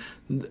between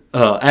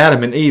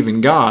Adam and Eve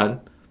and God,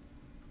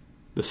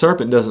 the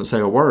serpent doesn't say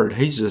a word.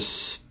 He's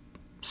just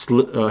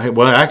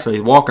actually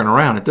he's walking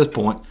around at this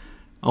point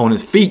on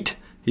his feet.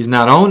 He's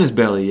not on his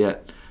belly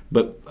yet.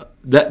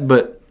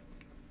 But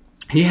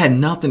he had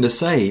nothing to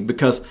say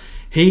because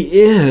he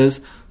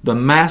is the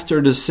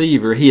master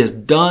deceiver. He has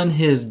done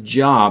his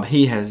job.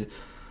 He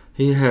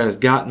has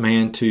got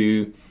man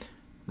to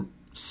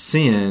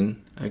sin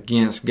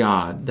against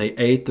God. They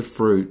ate the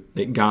fruit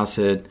that God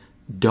said,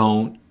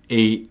 "Don't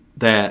eat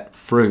that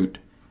fruit."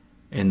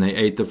 And they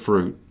ate the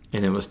fruit,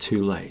 and it was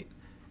too late.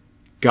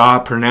 God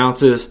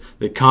pronounces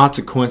the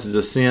consequences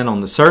of sin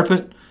on the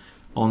serpent,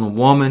 on the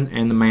woman,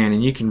 and the man.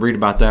 And you can read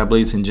about that, I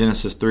believe it's in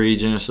Genesis 3,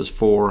 Genesis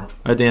 4,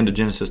 at the end of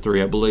Genesis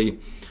 3, I believe.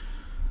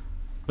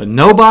 But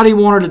nobody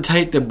wanted to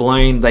take the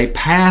blame. They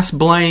passed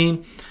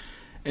blame.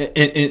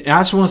 And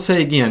I just want to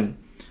say again,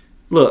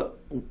 look,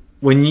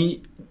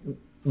 when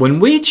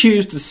we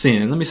choose to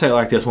sin, let me say it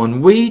like this.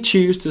 When we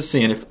choose to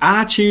sin, if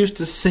I choose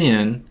to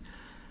sin,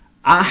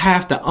 I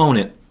have to own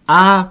it.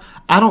 I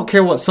don't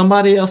care what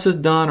somebody else has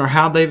done or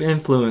how they've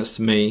influenced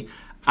me.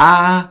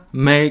 I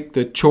make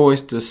the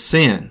choice to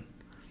sin.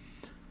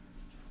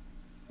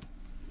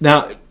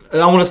 Now,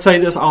 I want to say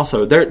this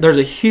also. There's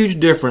a huge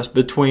difference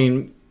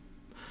between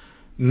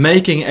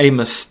making a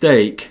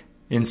mistake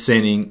in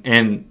sinning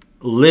and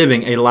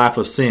living a life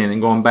of sin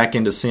and going back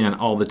into sin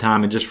all the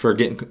time and just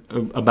forgetting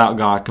about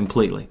God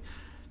completely.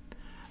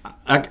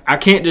 I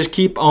can't just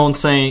keep on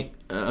saying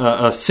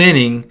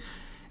sinning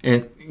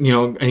and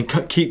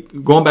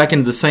keep going back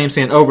into the same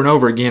sin over and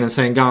over again and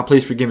saying, "God,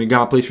 please forgive me.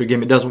 God, please forgive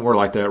me." It doesn't work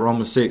like that.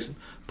 Romans 6,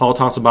 Paul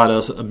talks about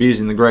us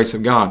abusing the grace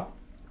of God,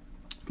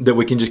 that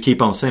we can just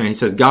keep on sinning. He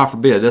says, God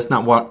forbid, that's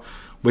not what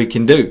we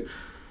can do.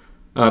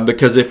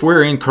 Because if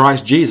we're in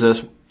Christ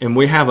Jesus and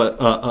we have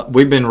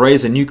we've been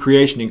raised a new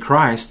creation in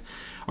Christ,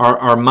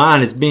 our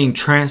mind is being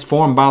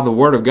transformed by the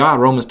Word of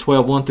God, Romans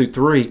 12,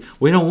 1-3.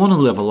 We don't want to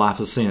live a life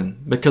of sin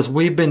because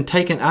we've been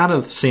taken out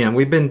of sin.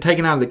 We've been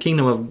taken out of the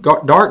kingdom of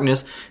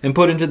darkness and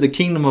put into the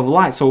kingdom of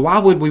light. So why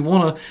would we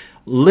want to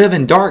live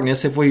in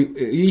darkness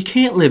you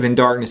can't live in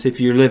darkness if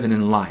you're living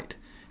in light.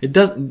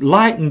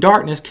 Light and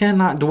darkness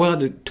cannot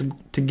dwell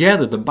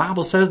together. The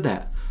Bible says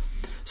that.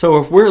 So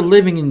if we're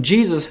living in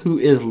Jesus, who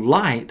is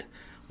light,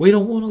 we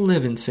don't want to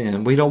live in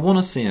sin. We don't want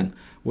to sin.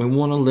 We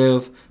want to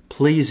live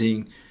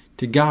pleasing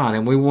to God,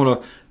 and we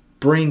want to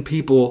bring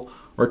people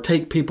or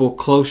take people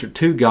closer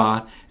to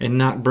God and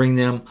not bring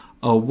them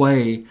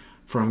away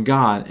from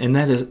God. And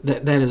that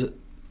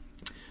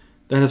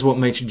is what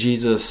makes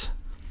Jesus,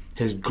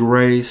 His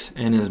grace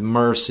and His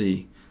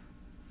mercy,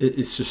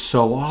 it's just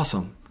so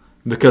awesome.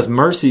 Because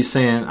mercy is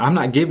saying, I'm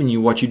not giving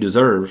you what you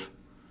deserve.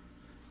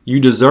 You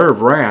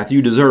deserve wrath.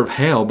 You deserve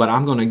hell. But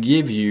I'm going to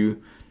give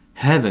you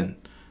heaven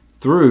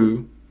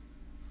through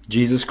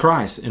Jesus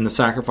Christ and the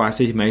sacrifice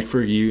He made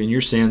for you and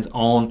your sins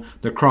on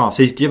the cross.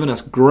 He's given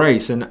us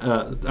grace. And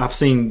I've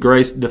seen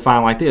grace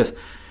defined like this: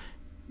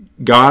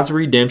 God's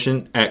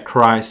redemption at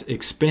Christ's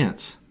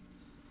expense.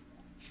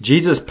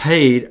 Jesus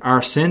paid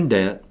our sin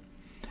debt.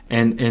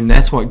 And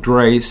that's what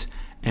grace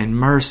and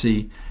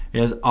mercy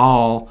is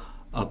all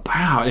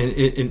about.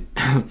 And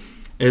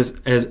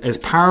as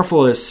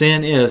powerful as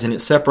sin is, and it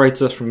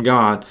separates us from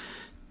God,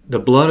 the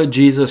blood of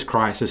Jesus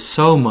Christ is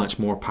so much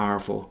more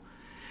powerful.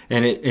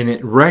 And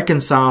it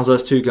reconciles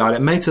us to God. It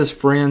makes us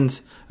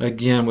friends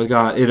again with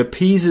God. It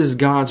appeases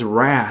God's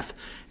wrath.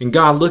 And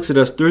God looks at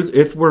us through,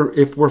 if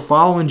we're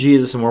following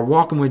Jesus and we're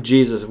walking with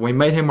Jesus, if we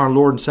made Him our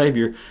Lord and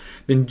Savior,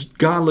 then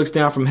God looks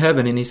down from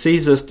heaven and He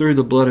sees us through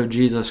the blood of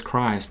Jesus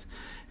Christ.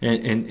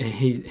 And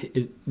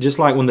He, just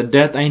like when the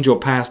death angel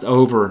passed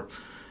over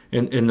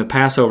in the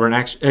Passover in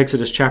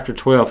Exodus chapter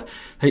 12.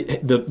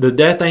 The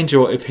death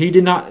angel, if he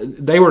did not,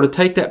 they were to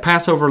take that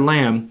Passover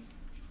lamb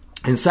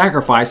and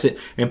sacrifice it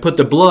and put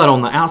the blood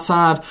on the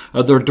outside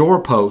of their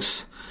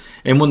doorposts.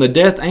 And when the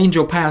death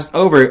angel passed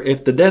over,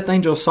 if the death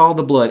angel saw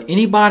the blood,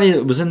 anybody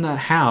that was in that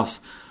house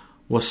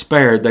was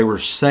spared. They were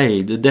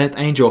saved. The death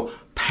angel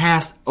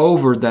passed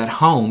over that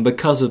home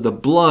because of the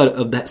blood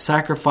of that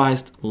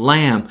sacrificed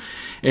lamb.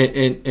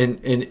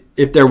 And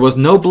if there was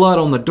no blood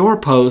on the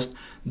doorpost,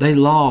 they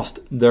lost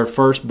their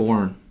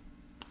firstborn.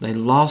 They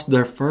lost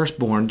their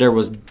firstborn. There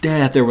was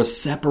death. There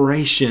was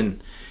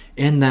separation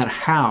in that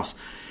house.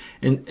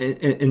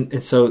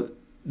 And so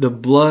the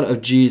blood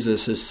of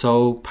Jesus is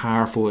so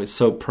powerful. It's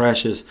so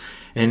precious.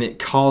 And it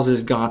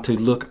causes God to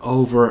look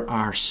over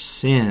our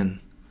sin.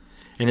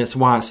 And it's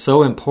why it's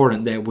so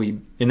important that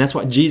and that's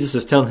what Jesus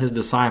is telling his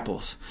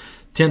disciples.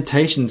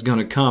 Temptation's going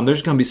to come.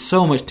 There's going to be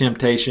so much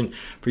temptation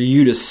for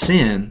you to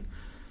sin.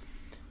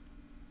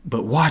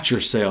 But watch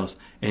yourselves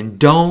and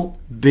don't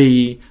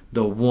be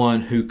the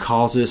one who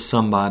causes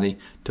somebody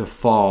to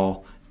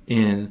fall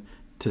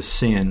into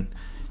sin.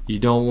 You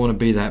don't want to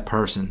be that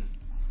person.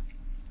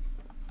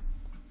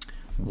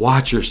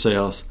 Watch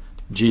yourselves,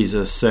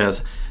 Jesus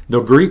says. The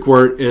Greek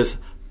word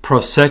is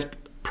prosecco.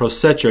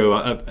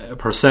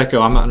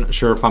 I'm not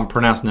sure if I'm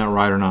pronouncing that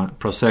right or not.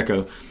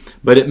 Prosecco.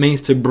 But it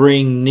means to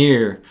bring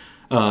near,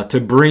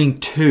 to bring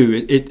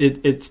to.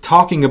 It's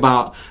talking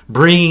about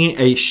bringing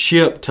a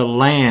ship to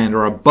land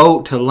or a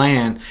boat to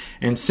land,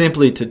 and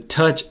simply to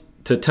touch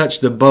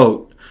the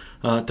boat,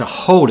 to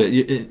hold it.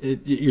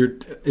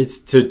 It's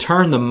to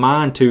turn the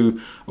mind to,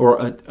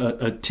 or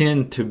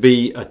attend to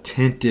be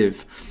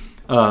attentive.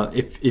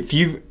 If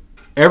you've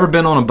ever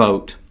been on a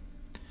boat,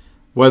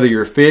 whether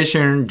you're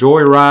fishing,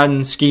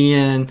 joyriding,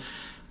 skiing,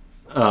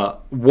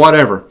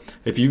 whatever,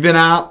 if you've been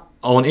out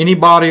on any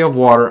body of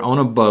water on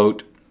a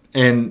boat,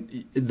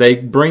 and when they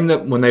bring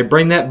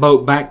that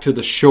boat back to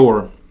the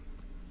shore,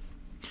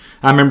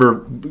 I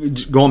remember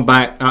going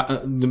back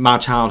to my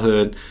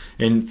childhood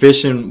and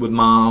fishing with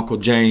my Uncle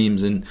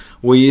James, and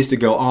we used to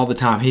go all the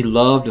time. He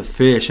loved to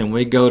fish, and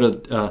we'd go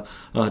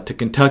to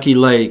Kentucky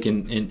Lake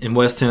in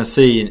West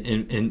Tennessee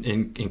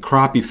and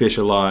crappie fish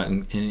a lot,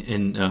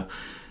 and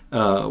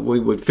we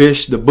would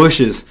fish the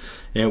bushes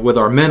with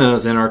our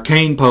minnows and our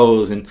cane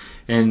poles,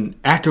 and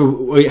after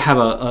we have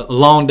a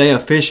long day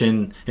of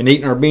fishing and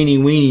eating our beanie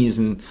weenies,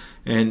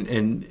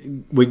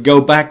 and we'd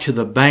go back to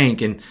the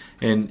bank,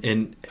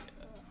 and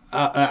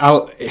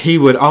he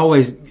would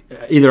always,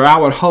 either I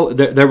would hold,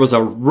 there was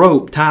a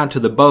rope tied to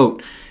the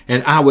boat,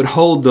 and I would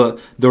hold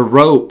the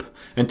rope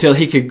until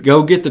he could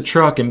go get the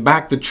truck and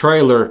back the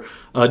trailer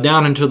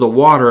down into the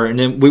water, and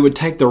then we would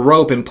take the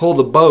rope and pull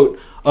the boat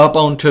up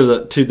onto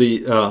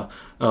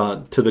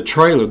the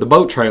trailer, the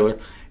boat trailer,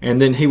 and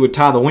then he would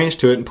tie the winch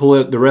to it and pull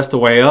it the rest of the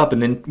way up,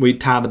 and then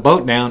we'd tie the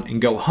boat down and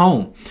go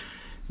home.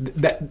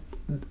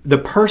 The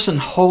person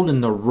holding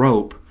the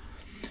rope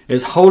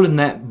is holding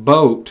that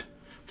boat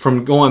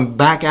from going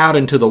back out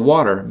into the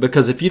water,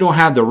 because if you don't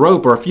have the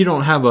rope, or if you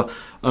don't have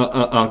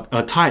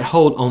a tight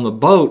hold on the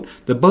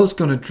boat's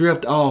going to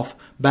drift off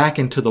back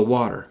into the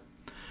water.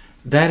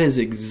 That is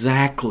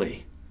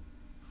exactly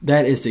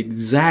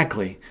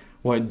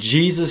what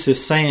Jesus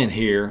is saying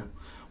here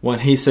when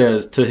he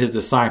says to his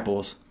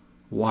disciples,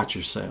 watch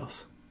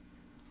yourselves.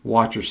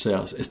 Watch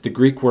yourselves. It's the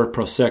Greek word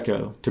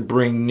prosecco, to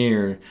bring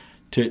near,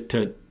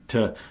 to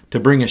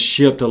bring a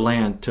ship to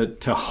land,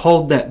 to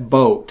hold that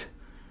boat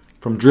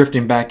from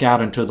drifting back out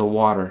into the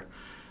water.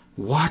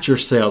 Watch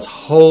yourselves.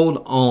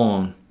 Hold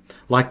on.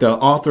 Like the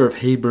author of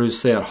Hebrews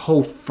said,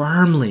 hold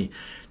firmly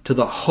to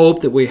the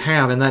hope that we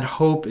have, and that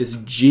hope is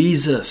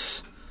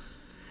Jesus.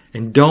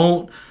 And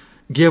don't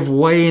give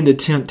way into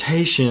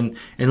temptation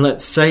and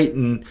let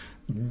Satan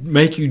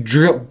make you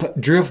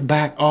drift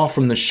back off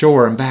from the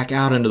shore and back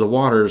out into the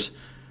waters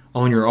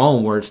on your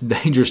own, where it's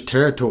dangerous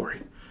territory.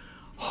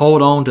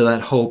 Hold on to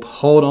that hope.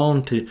 Hold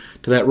on to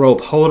that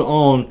rope. Hold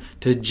on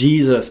to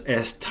Jesus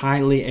as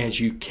tightly as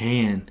you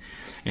can.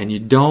 And you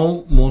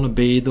don't want to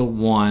be the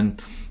one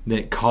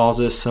that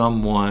causes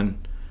someone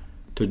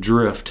to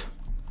drift,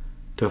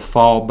 to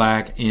fall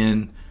back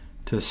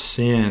into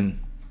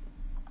sin.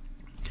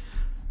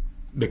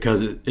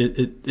 Because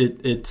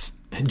it's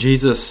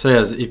Jesus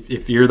says,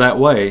 if you're that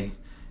way,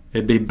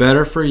 it'd be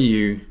better for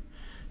you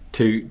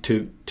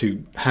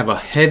to have a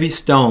heavy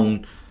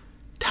stone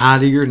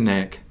tied to your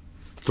neck,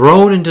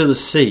 thrown into the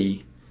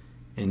sea,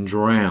 and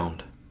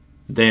drowned,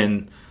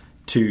 than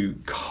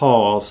to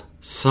cause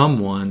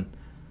someone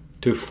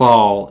to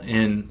fall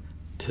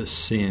into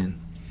sin.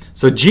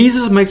 So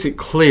Jesus makes it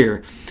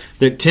clear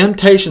that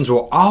temptations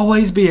will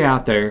always be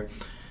out there,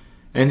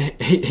 and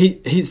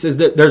he says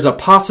that there's a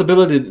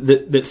possibility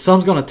that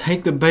some's going to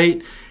take the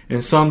bait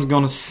and some's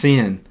going to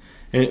sin.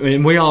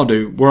 And we all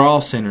do. We're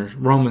all sinners.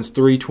 Romans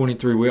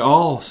 3:23. We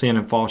all sin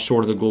and fall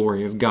short of the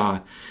glory of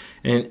God.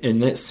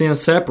 And that sin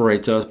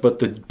separates us, but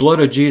the blood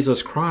of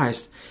Jesus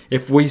Christ,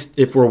 if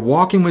we're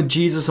walking with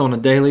Jesus on a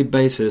daily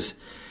basis,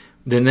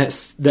 then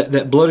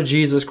that blood of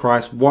Jesus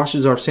Christ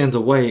washes our sins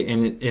away,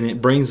 and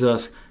it brings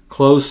us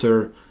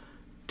closer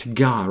to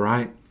God,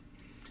 right?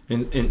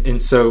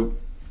 And so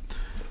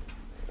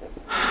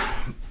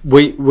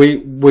we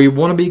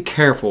want to be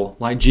careful,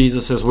 like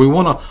Jesus says. We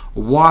want to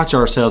watch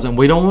ourselves, and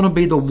we don't want to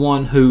be the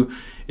one who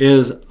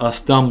is a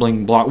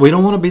stumbling block. We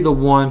don't want to be the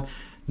one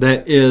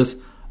that is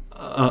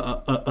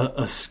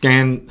a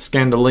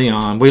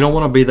scandalion. We don't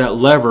want to be that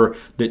lever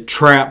that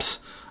traps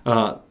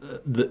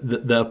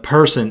the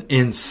person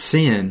in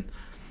sin,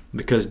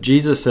 because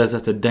Jesus says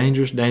that's a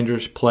dangerous,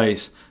 dangerous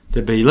place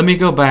to be. Let me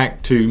go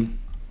back to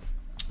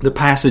the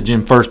passage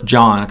in 1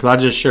 John, because I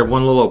just shared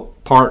one little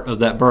part of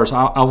that verse.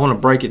 I want to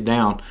break it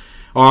down,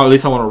 or at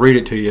least I want to read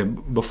it to you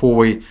before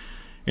we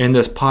end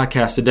this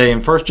podcast today.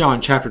 In 1 John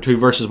chapter 2,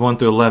 verses 1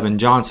 through 11,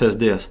 John says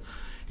this.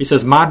 He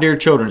says, "My dear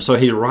children," so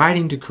he's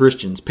writing to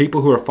Christians,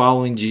 people who are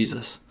following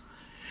Jesus.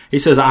 He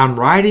says, "I'm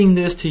writing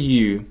this to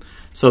you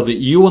so that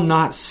you will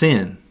not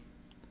sin.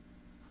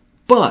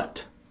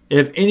 But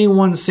if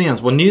anyone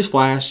sins," well,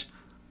 newsflash,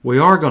 we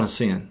are going to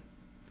sin.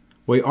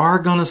 We are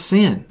going to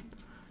sin.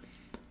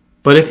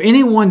 "But if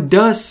anyone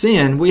does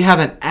sin, we have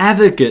an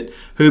advocate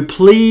who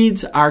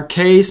pleads our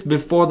case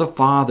before the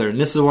Father."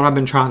 And this is what I've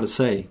been trying to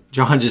say.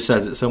 John just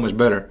says it so much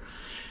better.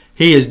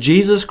 He is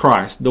Jesus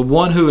Christ, the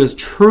one who is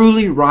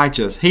truly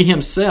righteous. He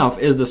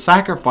himself is the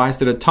sacrifice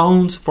that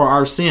atones for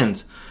our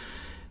sins.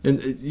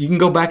 And you can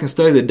go back and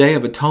study the Day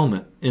of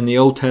Atonement in the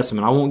Old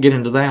Testament. I won't get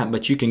into that,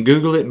 but you can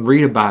Google it and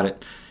read about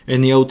it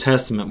in the Old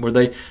Testament, where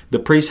the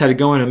priests had to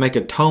go in and make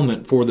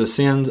atonement for the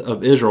sins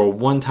of Israel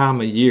one time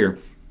a year.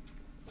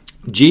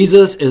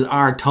 Jesus is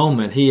our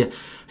atonement. He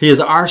is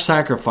our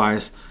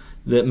sacrifice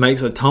that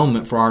makes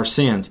atonement for our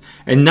sins.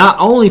 And not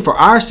only for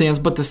our sins,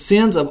 but the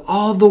sins of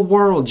all the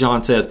world,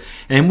 John says.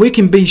 And we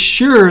can be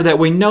sure that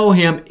we know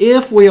him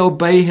if we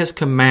obey his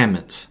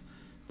commandments.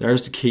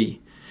 There's the key.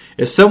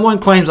 If someone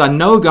claims, "I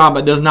know God,"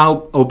 but does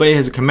not obey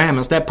his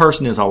commandments, that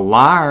person is a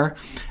liar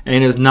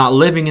and is not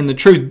living in the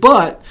truth.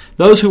 But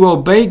those who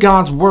obey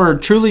God's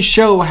word truly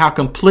show how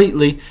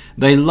completely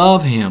they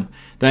love him.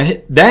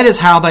 That is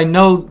how they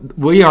know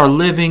we are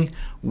living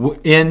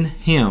in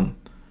him.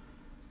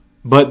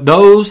 But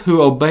those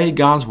who obey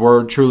God's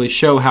word truly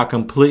show how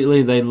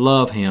completely they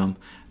love him.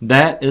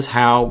 That is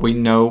how we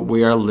know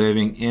we are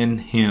living in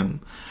him.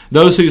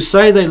 Those who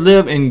say they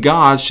live in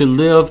God should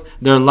live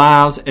their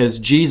lives as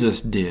Jesus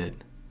did.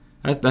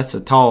 That's a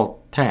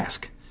tall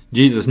task.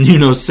 Jesus knew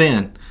no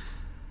sin.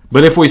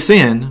 But if we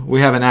sin, we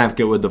have an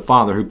advocate with the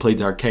Father who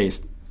pleads our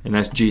case. And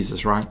that's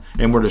Jesus, right?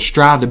 And we're to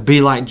strive to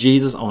be like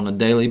Jesus on a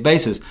daily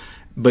basis.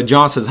 But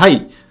John says,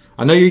 hey,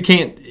 I know you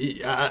can't,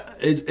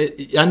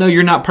 I know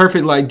you're not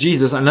perfect like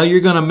Jesus. I know you're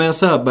going to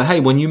mess up. But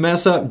hey, when you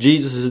mess up,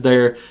 Jesus is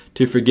there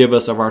to forgive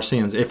us of our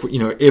sins.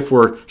 If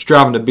we're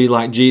striving to be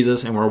like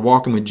Jesus and we're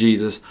walking with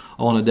Jesus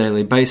on a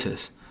daily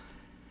basis.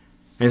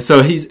 And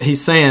so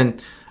he's saying,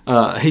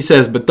 he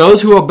says, but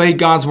those who obey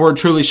God's word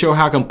truly show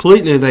how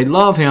completely they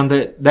love him.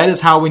 That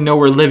is how we know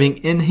we're living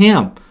in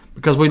him,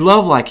 because we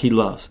love like he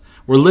loves.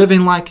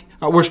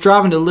 We're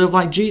striving to live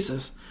like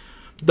Jesus.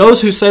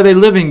 Those who say they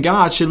live in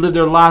God should live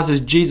their lives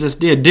as Jesus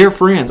did. Dear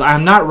friends, I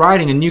am not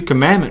writing a new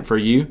commandment for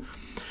you.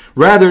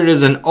 Rather, it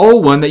is an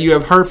old one that you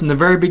have heard from the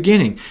very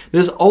beginning.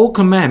 This old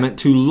commandment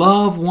to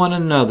love one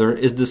another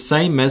is the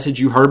same message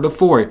you heard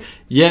before,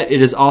 yet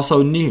it is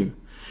also new.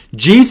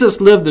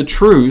 Jesus lived the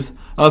truth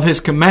of this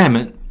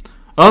commandment,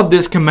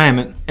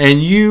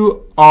 and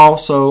you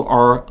also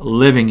are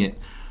living it.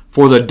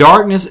 For the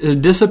darkness is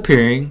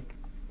disappearing,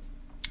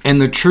 and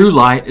the true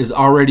light is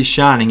already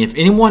shining. If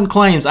anyone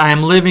claims, I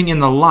am living in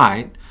the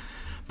light,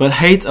 but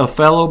hates a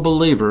fellow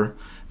believer,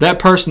 that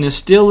person is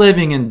still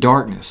living in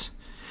darkness.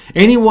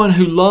 Anyone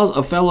who loves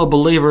a fellow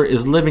believer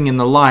is living in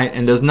the light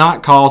and does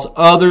not cause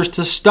others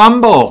to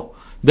stumble.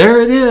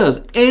 There it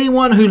is.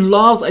 Anyone who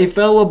loves a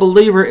fellow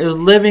believer is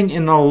living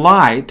in the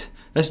light.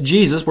 That's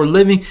Jesus.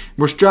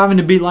 We're striving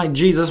to be like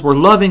Jesus. We're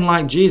loving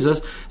like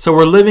Jesus. So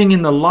we're living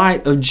in the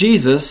light of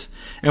Jesus,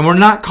 and we're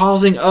not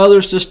causing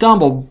others to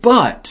stumble.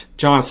 But,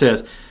 John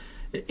says,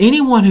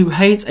 anyone who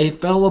hates a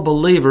fellow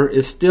believer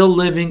is still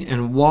living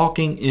and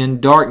walking in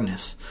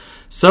darkness.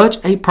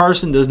 Such a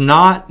person does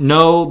not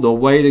know the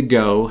way to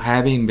go,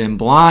 having been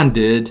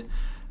blinded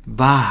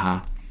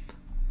by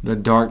the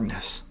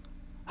darkness.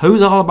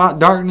 Who's all about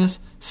darkness?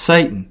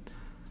 Satan.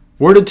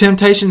 Where do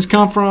temptations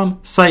come from?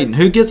 Satan.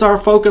 Who gets our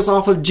focus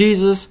off of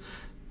Jesus?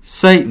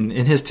 Satan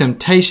and his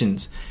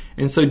temptations.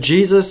 And so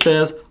Jesus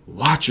says,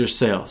 watch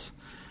yourselves.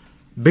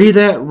 Be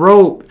that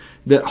rope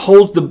that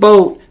holds the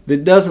boat,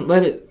 that doesn't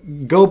let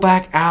it go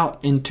back out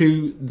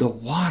into the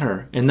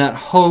water. And that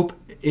hope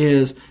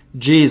is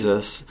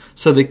Jesus.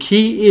 So the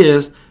key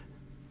is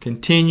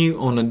continue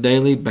on a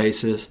daily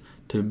basis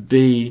to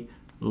be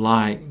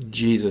like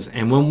Jesus.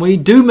 And when we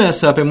do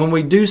mess up and when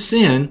we do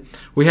sin,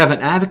 we have an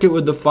advocate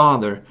with the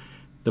Father.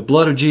 The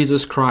blood of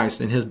Jesus Christ,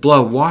 and his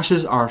blood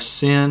washes our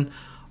sin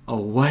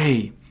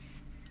away.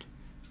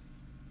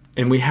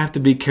 And we have to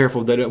be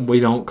careful that we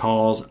don't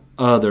cause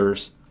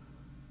others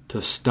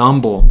to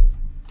stumble.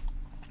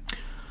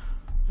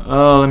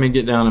 Let me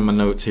get down in my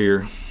notes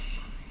here,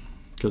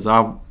 because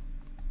I'll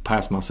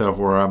pass myself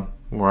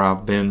where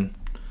I've been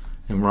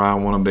and where I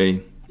want to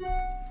be.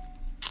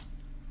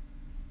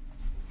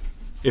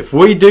 If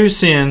we do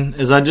sin,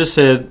 as I just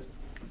said,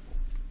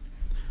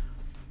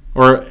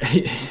 or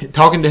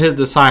talking to his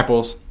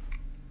disciples,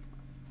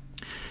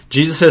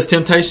 Jesus says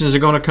temptations are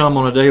going to come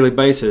on a daily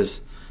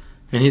basis.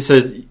 And he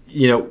says,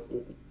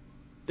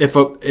 if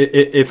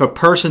a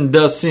person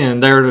does sin,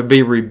 they're to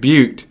be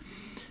rebuked.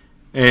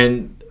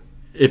 And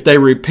if they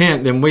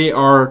repent, then we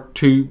are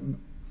to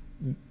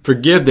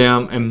forgive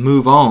them and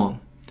move on.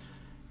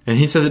 And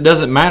he says it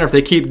doesn't matter if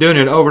they keep doing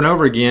it over and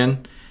over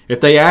again.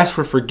 If they ask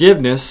for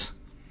forgiveness,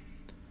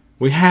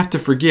 we have to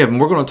forgive. And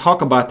we're going to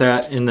talk about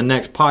that in the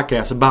next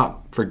podcast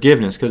about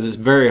forgiveness, because it's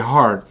very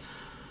hard.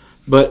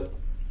 But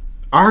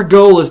our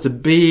goal is to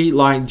be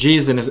like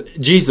Jesus.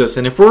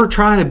 And if we're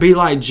trying to be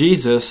like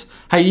Jesus,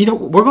 hey,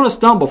 we're going to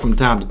stumble from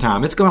time to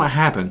time. It's going to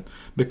happen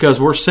because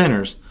we're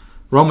sinners.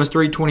 Romans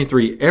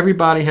 3:23,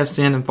 everybody has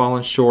sinned and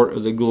fallen short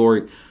of the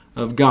glory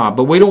of God.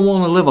 But we don't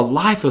want to live a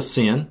life of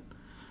sin.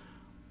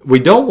 We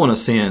don't want to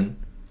sin,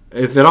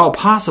 if at all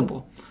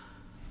possible.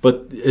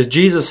 But as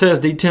Jesus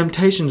says, these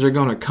temptations are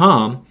going to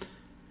come,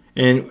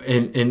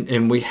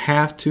 and we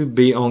have to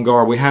be on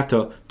guard. We have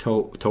to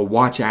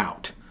watch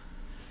out.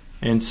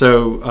 And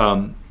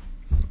so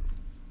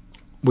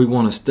we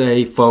want to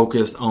stay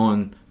focused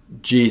on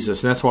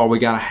Jesus. And that's why we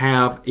got to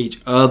have each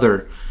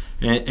other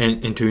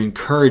and to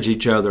encourage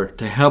each other,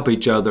 to help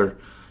each other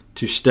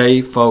to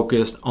stay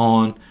focused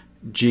on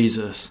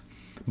Jesus.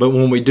 But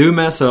when we do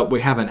mess up,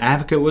 we have an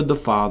advocate with the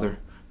Father.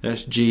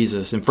 That's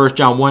Jesus. And 1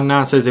 John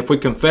 1:9 says, if we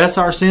confess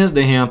our sins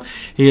to Him,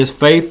 He is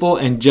faithful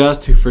and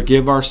just to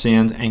forgive our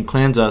sins and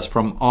cleanse us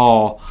from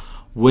all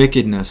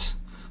wickedness.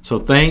 So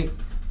thank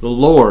the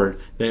Lord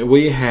that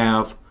we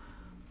have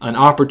an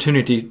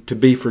opportunity to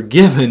be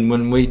forgiven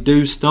when we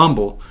do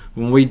stumble,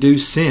 when we do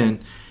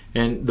sin.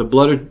 And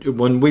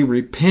when we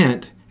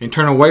repent and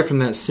turn away from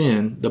that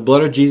sin, the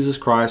blood of Jesus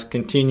Christ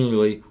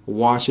continually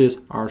washes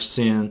our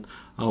sin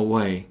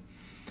away.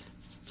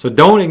 So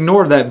don't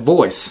ignore that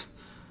voice.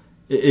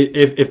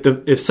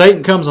 If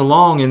Satan comes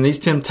along and these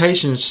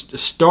temptations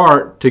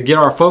start to get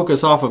our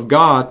focus off of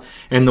God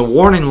and the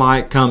warning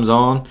light comes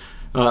on,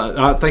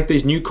 I think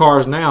these new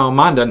cars now,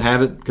 mine doesn't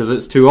have it because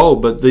it's too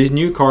old, but these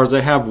new cars,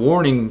 they have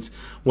warnings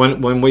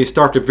when we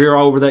start to veer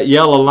over that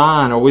yellow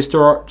line or we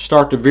start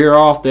to veer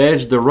off the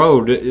edge of the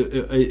road.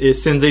 It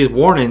sends these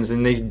warnings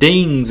and these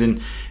dings and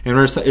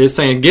it's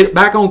saying, get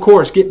back on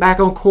course, get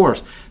back on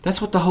course. That's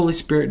what the Holy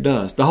Spirit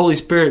does. The Holy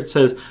Spirit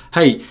says,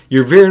 hey,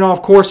 you're veering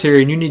off course here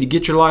and you need to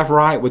get your life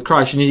right with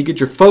Christ. You need to get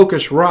your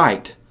focus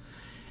right.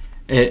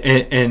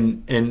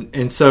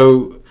 And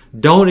so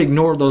don't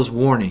ignore those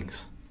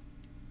warnings.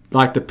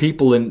 Like the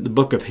people in the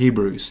book of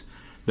Hebrews.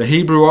 The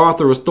Hebrew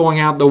author was throwing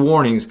out the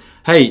warnings.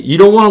 Hey, you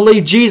don't want to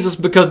leave Jesus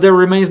because there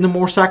remains no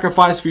more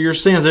sacrifice for your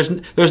sins.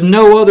 There's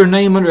no other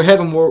name under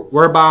heaven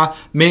whereby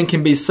men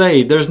can be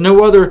saved. There's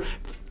no other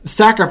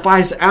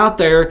sacrifice out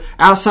there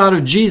outside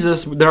of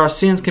Jesus that our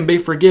sins can be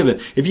forgiven.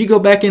 If you go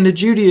back into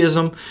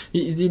Judaism,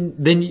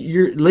 then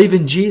you're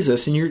leaving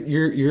Jesus and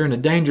you're in a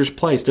dangerous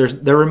place.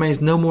 There remains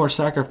no more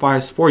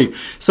sacrifice for you.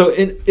 So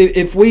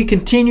if we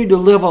continue to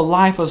live a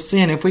life of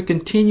sin, if we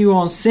continue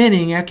on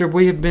sinning after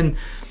we have been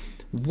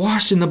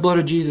washed in the blood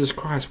of Jesus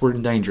Christ, we're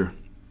in danger.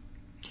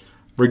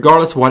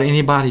 Regardless of what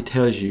anybody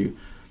tells you,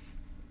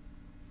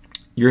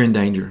 you're in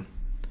danger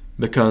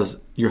because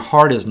your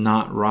heart is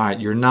not right.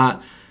 You're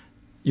not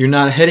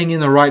heading in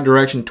the right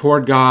direction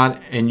toward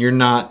God, and you're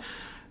not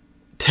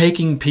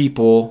taking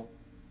people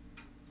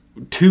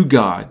to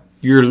God.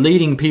 You're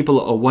leading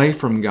people away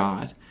from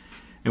God.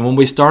 And when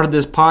we started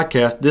this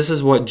podcast, this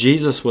is what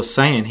Jesus was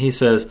saying. He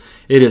says,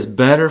 it is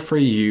better for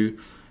you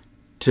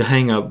to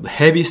hang a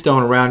heavy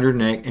stone around your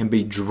neck and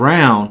be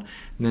drowned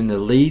than to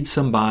lead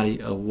somebody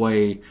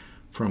away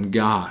from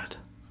God.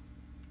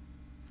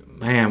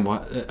 Man,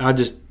 I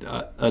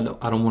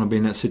don't want to be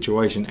in that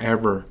situation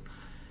ever.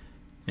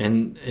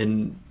 And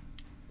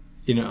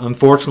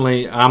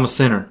unfortunately, I'm a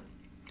sinner.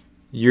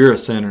 You're a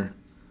sinner.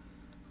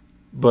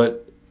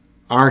 But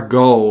our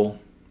goal,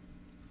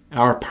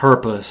 our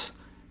purpose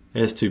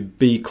is to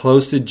be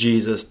close to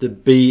Jesus, to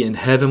be in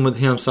heaven with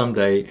Him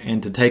someday,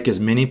 and to take as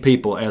many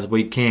people as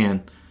we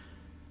can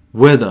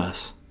with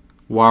us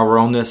while we're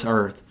on this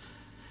earth.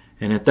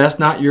 And if that's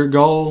not your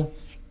goal,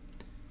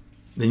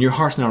 then your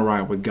heart's not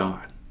right with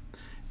God.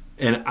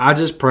 And I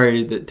just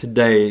pray that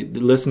today,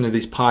 listen to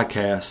these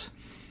podcasts,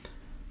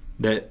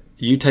 that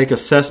you take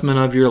assessment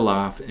of your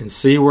life and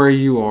see where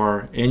you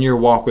are in your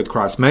walk with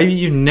Christ. Maybe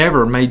you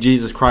never made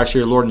Jesus Christ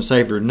your Lord and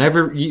Savior.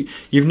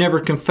 You've never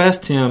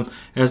confessed Him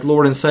as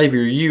Lord and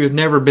Savior. You have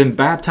never been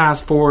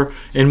baptized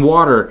in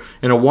water,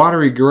 in a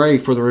watery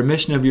grave for the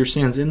remission of your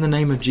sins in the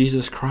name of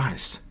Jesus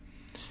Christ.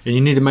 And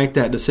you need to make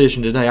that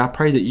decision today. I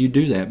pray that you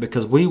do that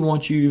because we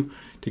want you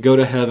to go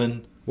to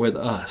heaven with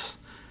us.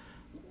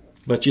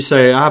 But you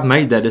say, I've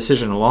made that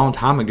decision a long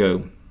time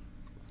ago.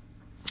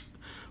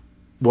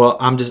 Well,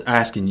 I'm just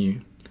asking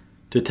you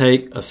to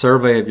take a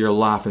survey of your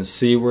life and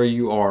see where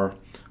you are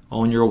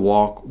on your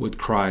walk with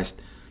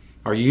Christ.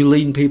 Are you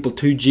leading people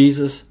to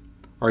Jesus,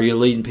 Or are you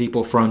leading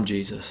people from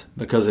Jesus?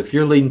 Because if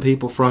you're leading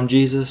people from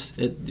Jesus,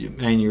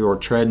 and you are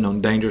treading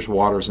on dangerous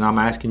waters. And I'm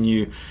asking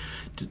you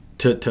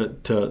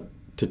to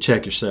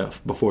check yourself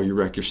before you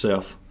wreck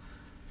yourself,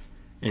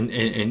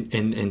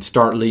 and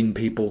start leading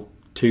people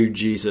to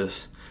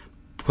Jesus.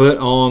 Put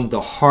on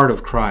the heart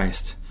of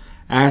Christ.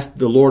 Ask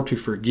the Lord to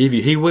forgive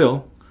you. He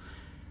will.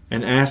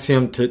 And ask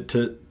Him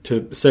to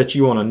set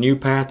you on a new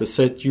path, to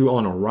set you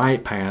on a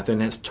right path, and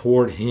that's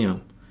toward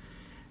Him.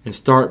 And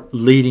start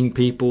leading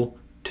people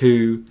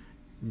to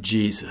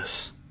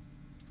Jesus.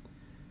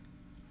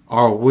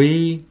 Are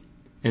we,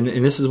 and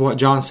this is what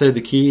John said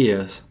the key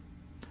is,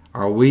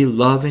 are we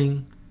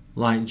loving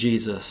like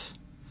Jesus?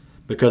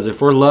 Because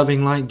if we're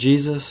loving like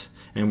Jesus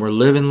and we're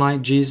living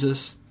like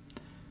Jesus,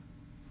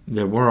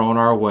 then we're on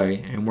our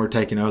way and we're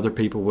taking other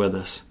people with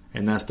us.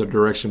 And that's the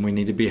direction we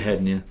need to be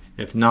heading in.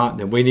 If not,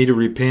 then we need to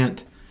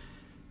repent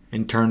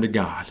and turn to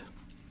God.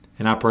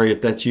 And I pray if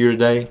that's you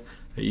today,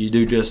 that you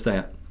do just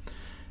that.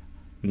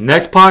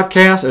 Next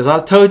podcast, as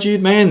I told you,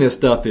 man, this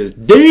stuff is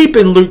deep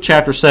in Luke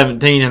chapter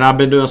 17, and I've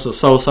been doing some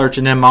soul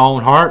searching in my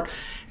own heart,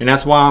 and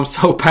that's why I'm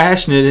so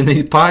passionate in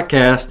these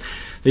podcasts,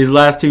 these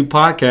last two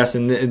podcasts,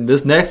 and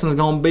this next one's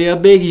going to be a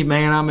biggie,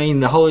 man. I mean,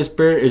 the Holy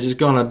Spirit is just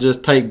going to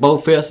just take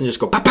both fists and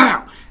just go pow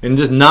pow and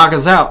just knock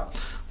us out.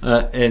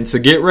 And so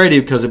get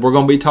ready, because we're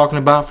going to be talking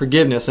about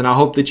forgiveness, and I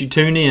hope that you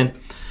tune in.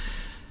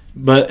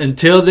 But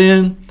until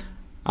then,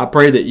 I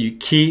pray that you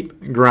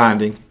keep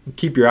grinding,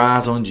 keep your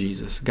eyes on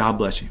Jesus. God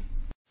bless you.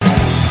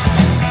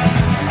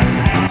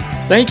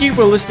 Thank you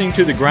for listening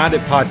to the Grind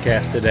It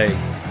Podcast today.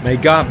 May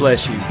God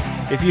bless you.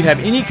 If you have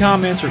any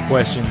comments or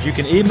questions, you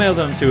can email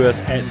them to us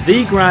at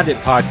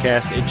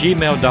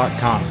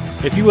thegrinditpodcast@gmail.com.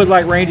 If you would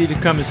like Randy to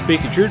come and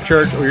speak at your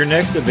church or your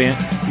next event,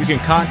 you can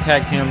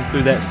contact him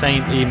through that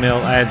same email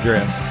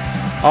address.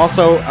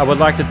 Also, I would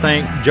like to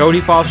thank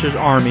Jody Foster's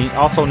Army,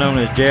 also known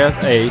as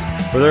JFA,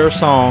 for their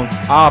song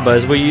ABBA,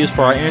 as we use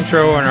for our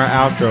intro and our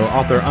outro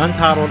off their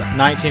untitled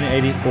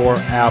 1984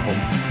 album.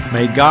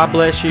 May God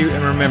bless you,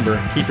 and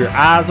remember, keep your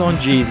eyes on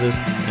Jesus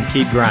and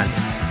keep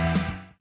grinding.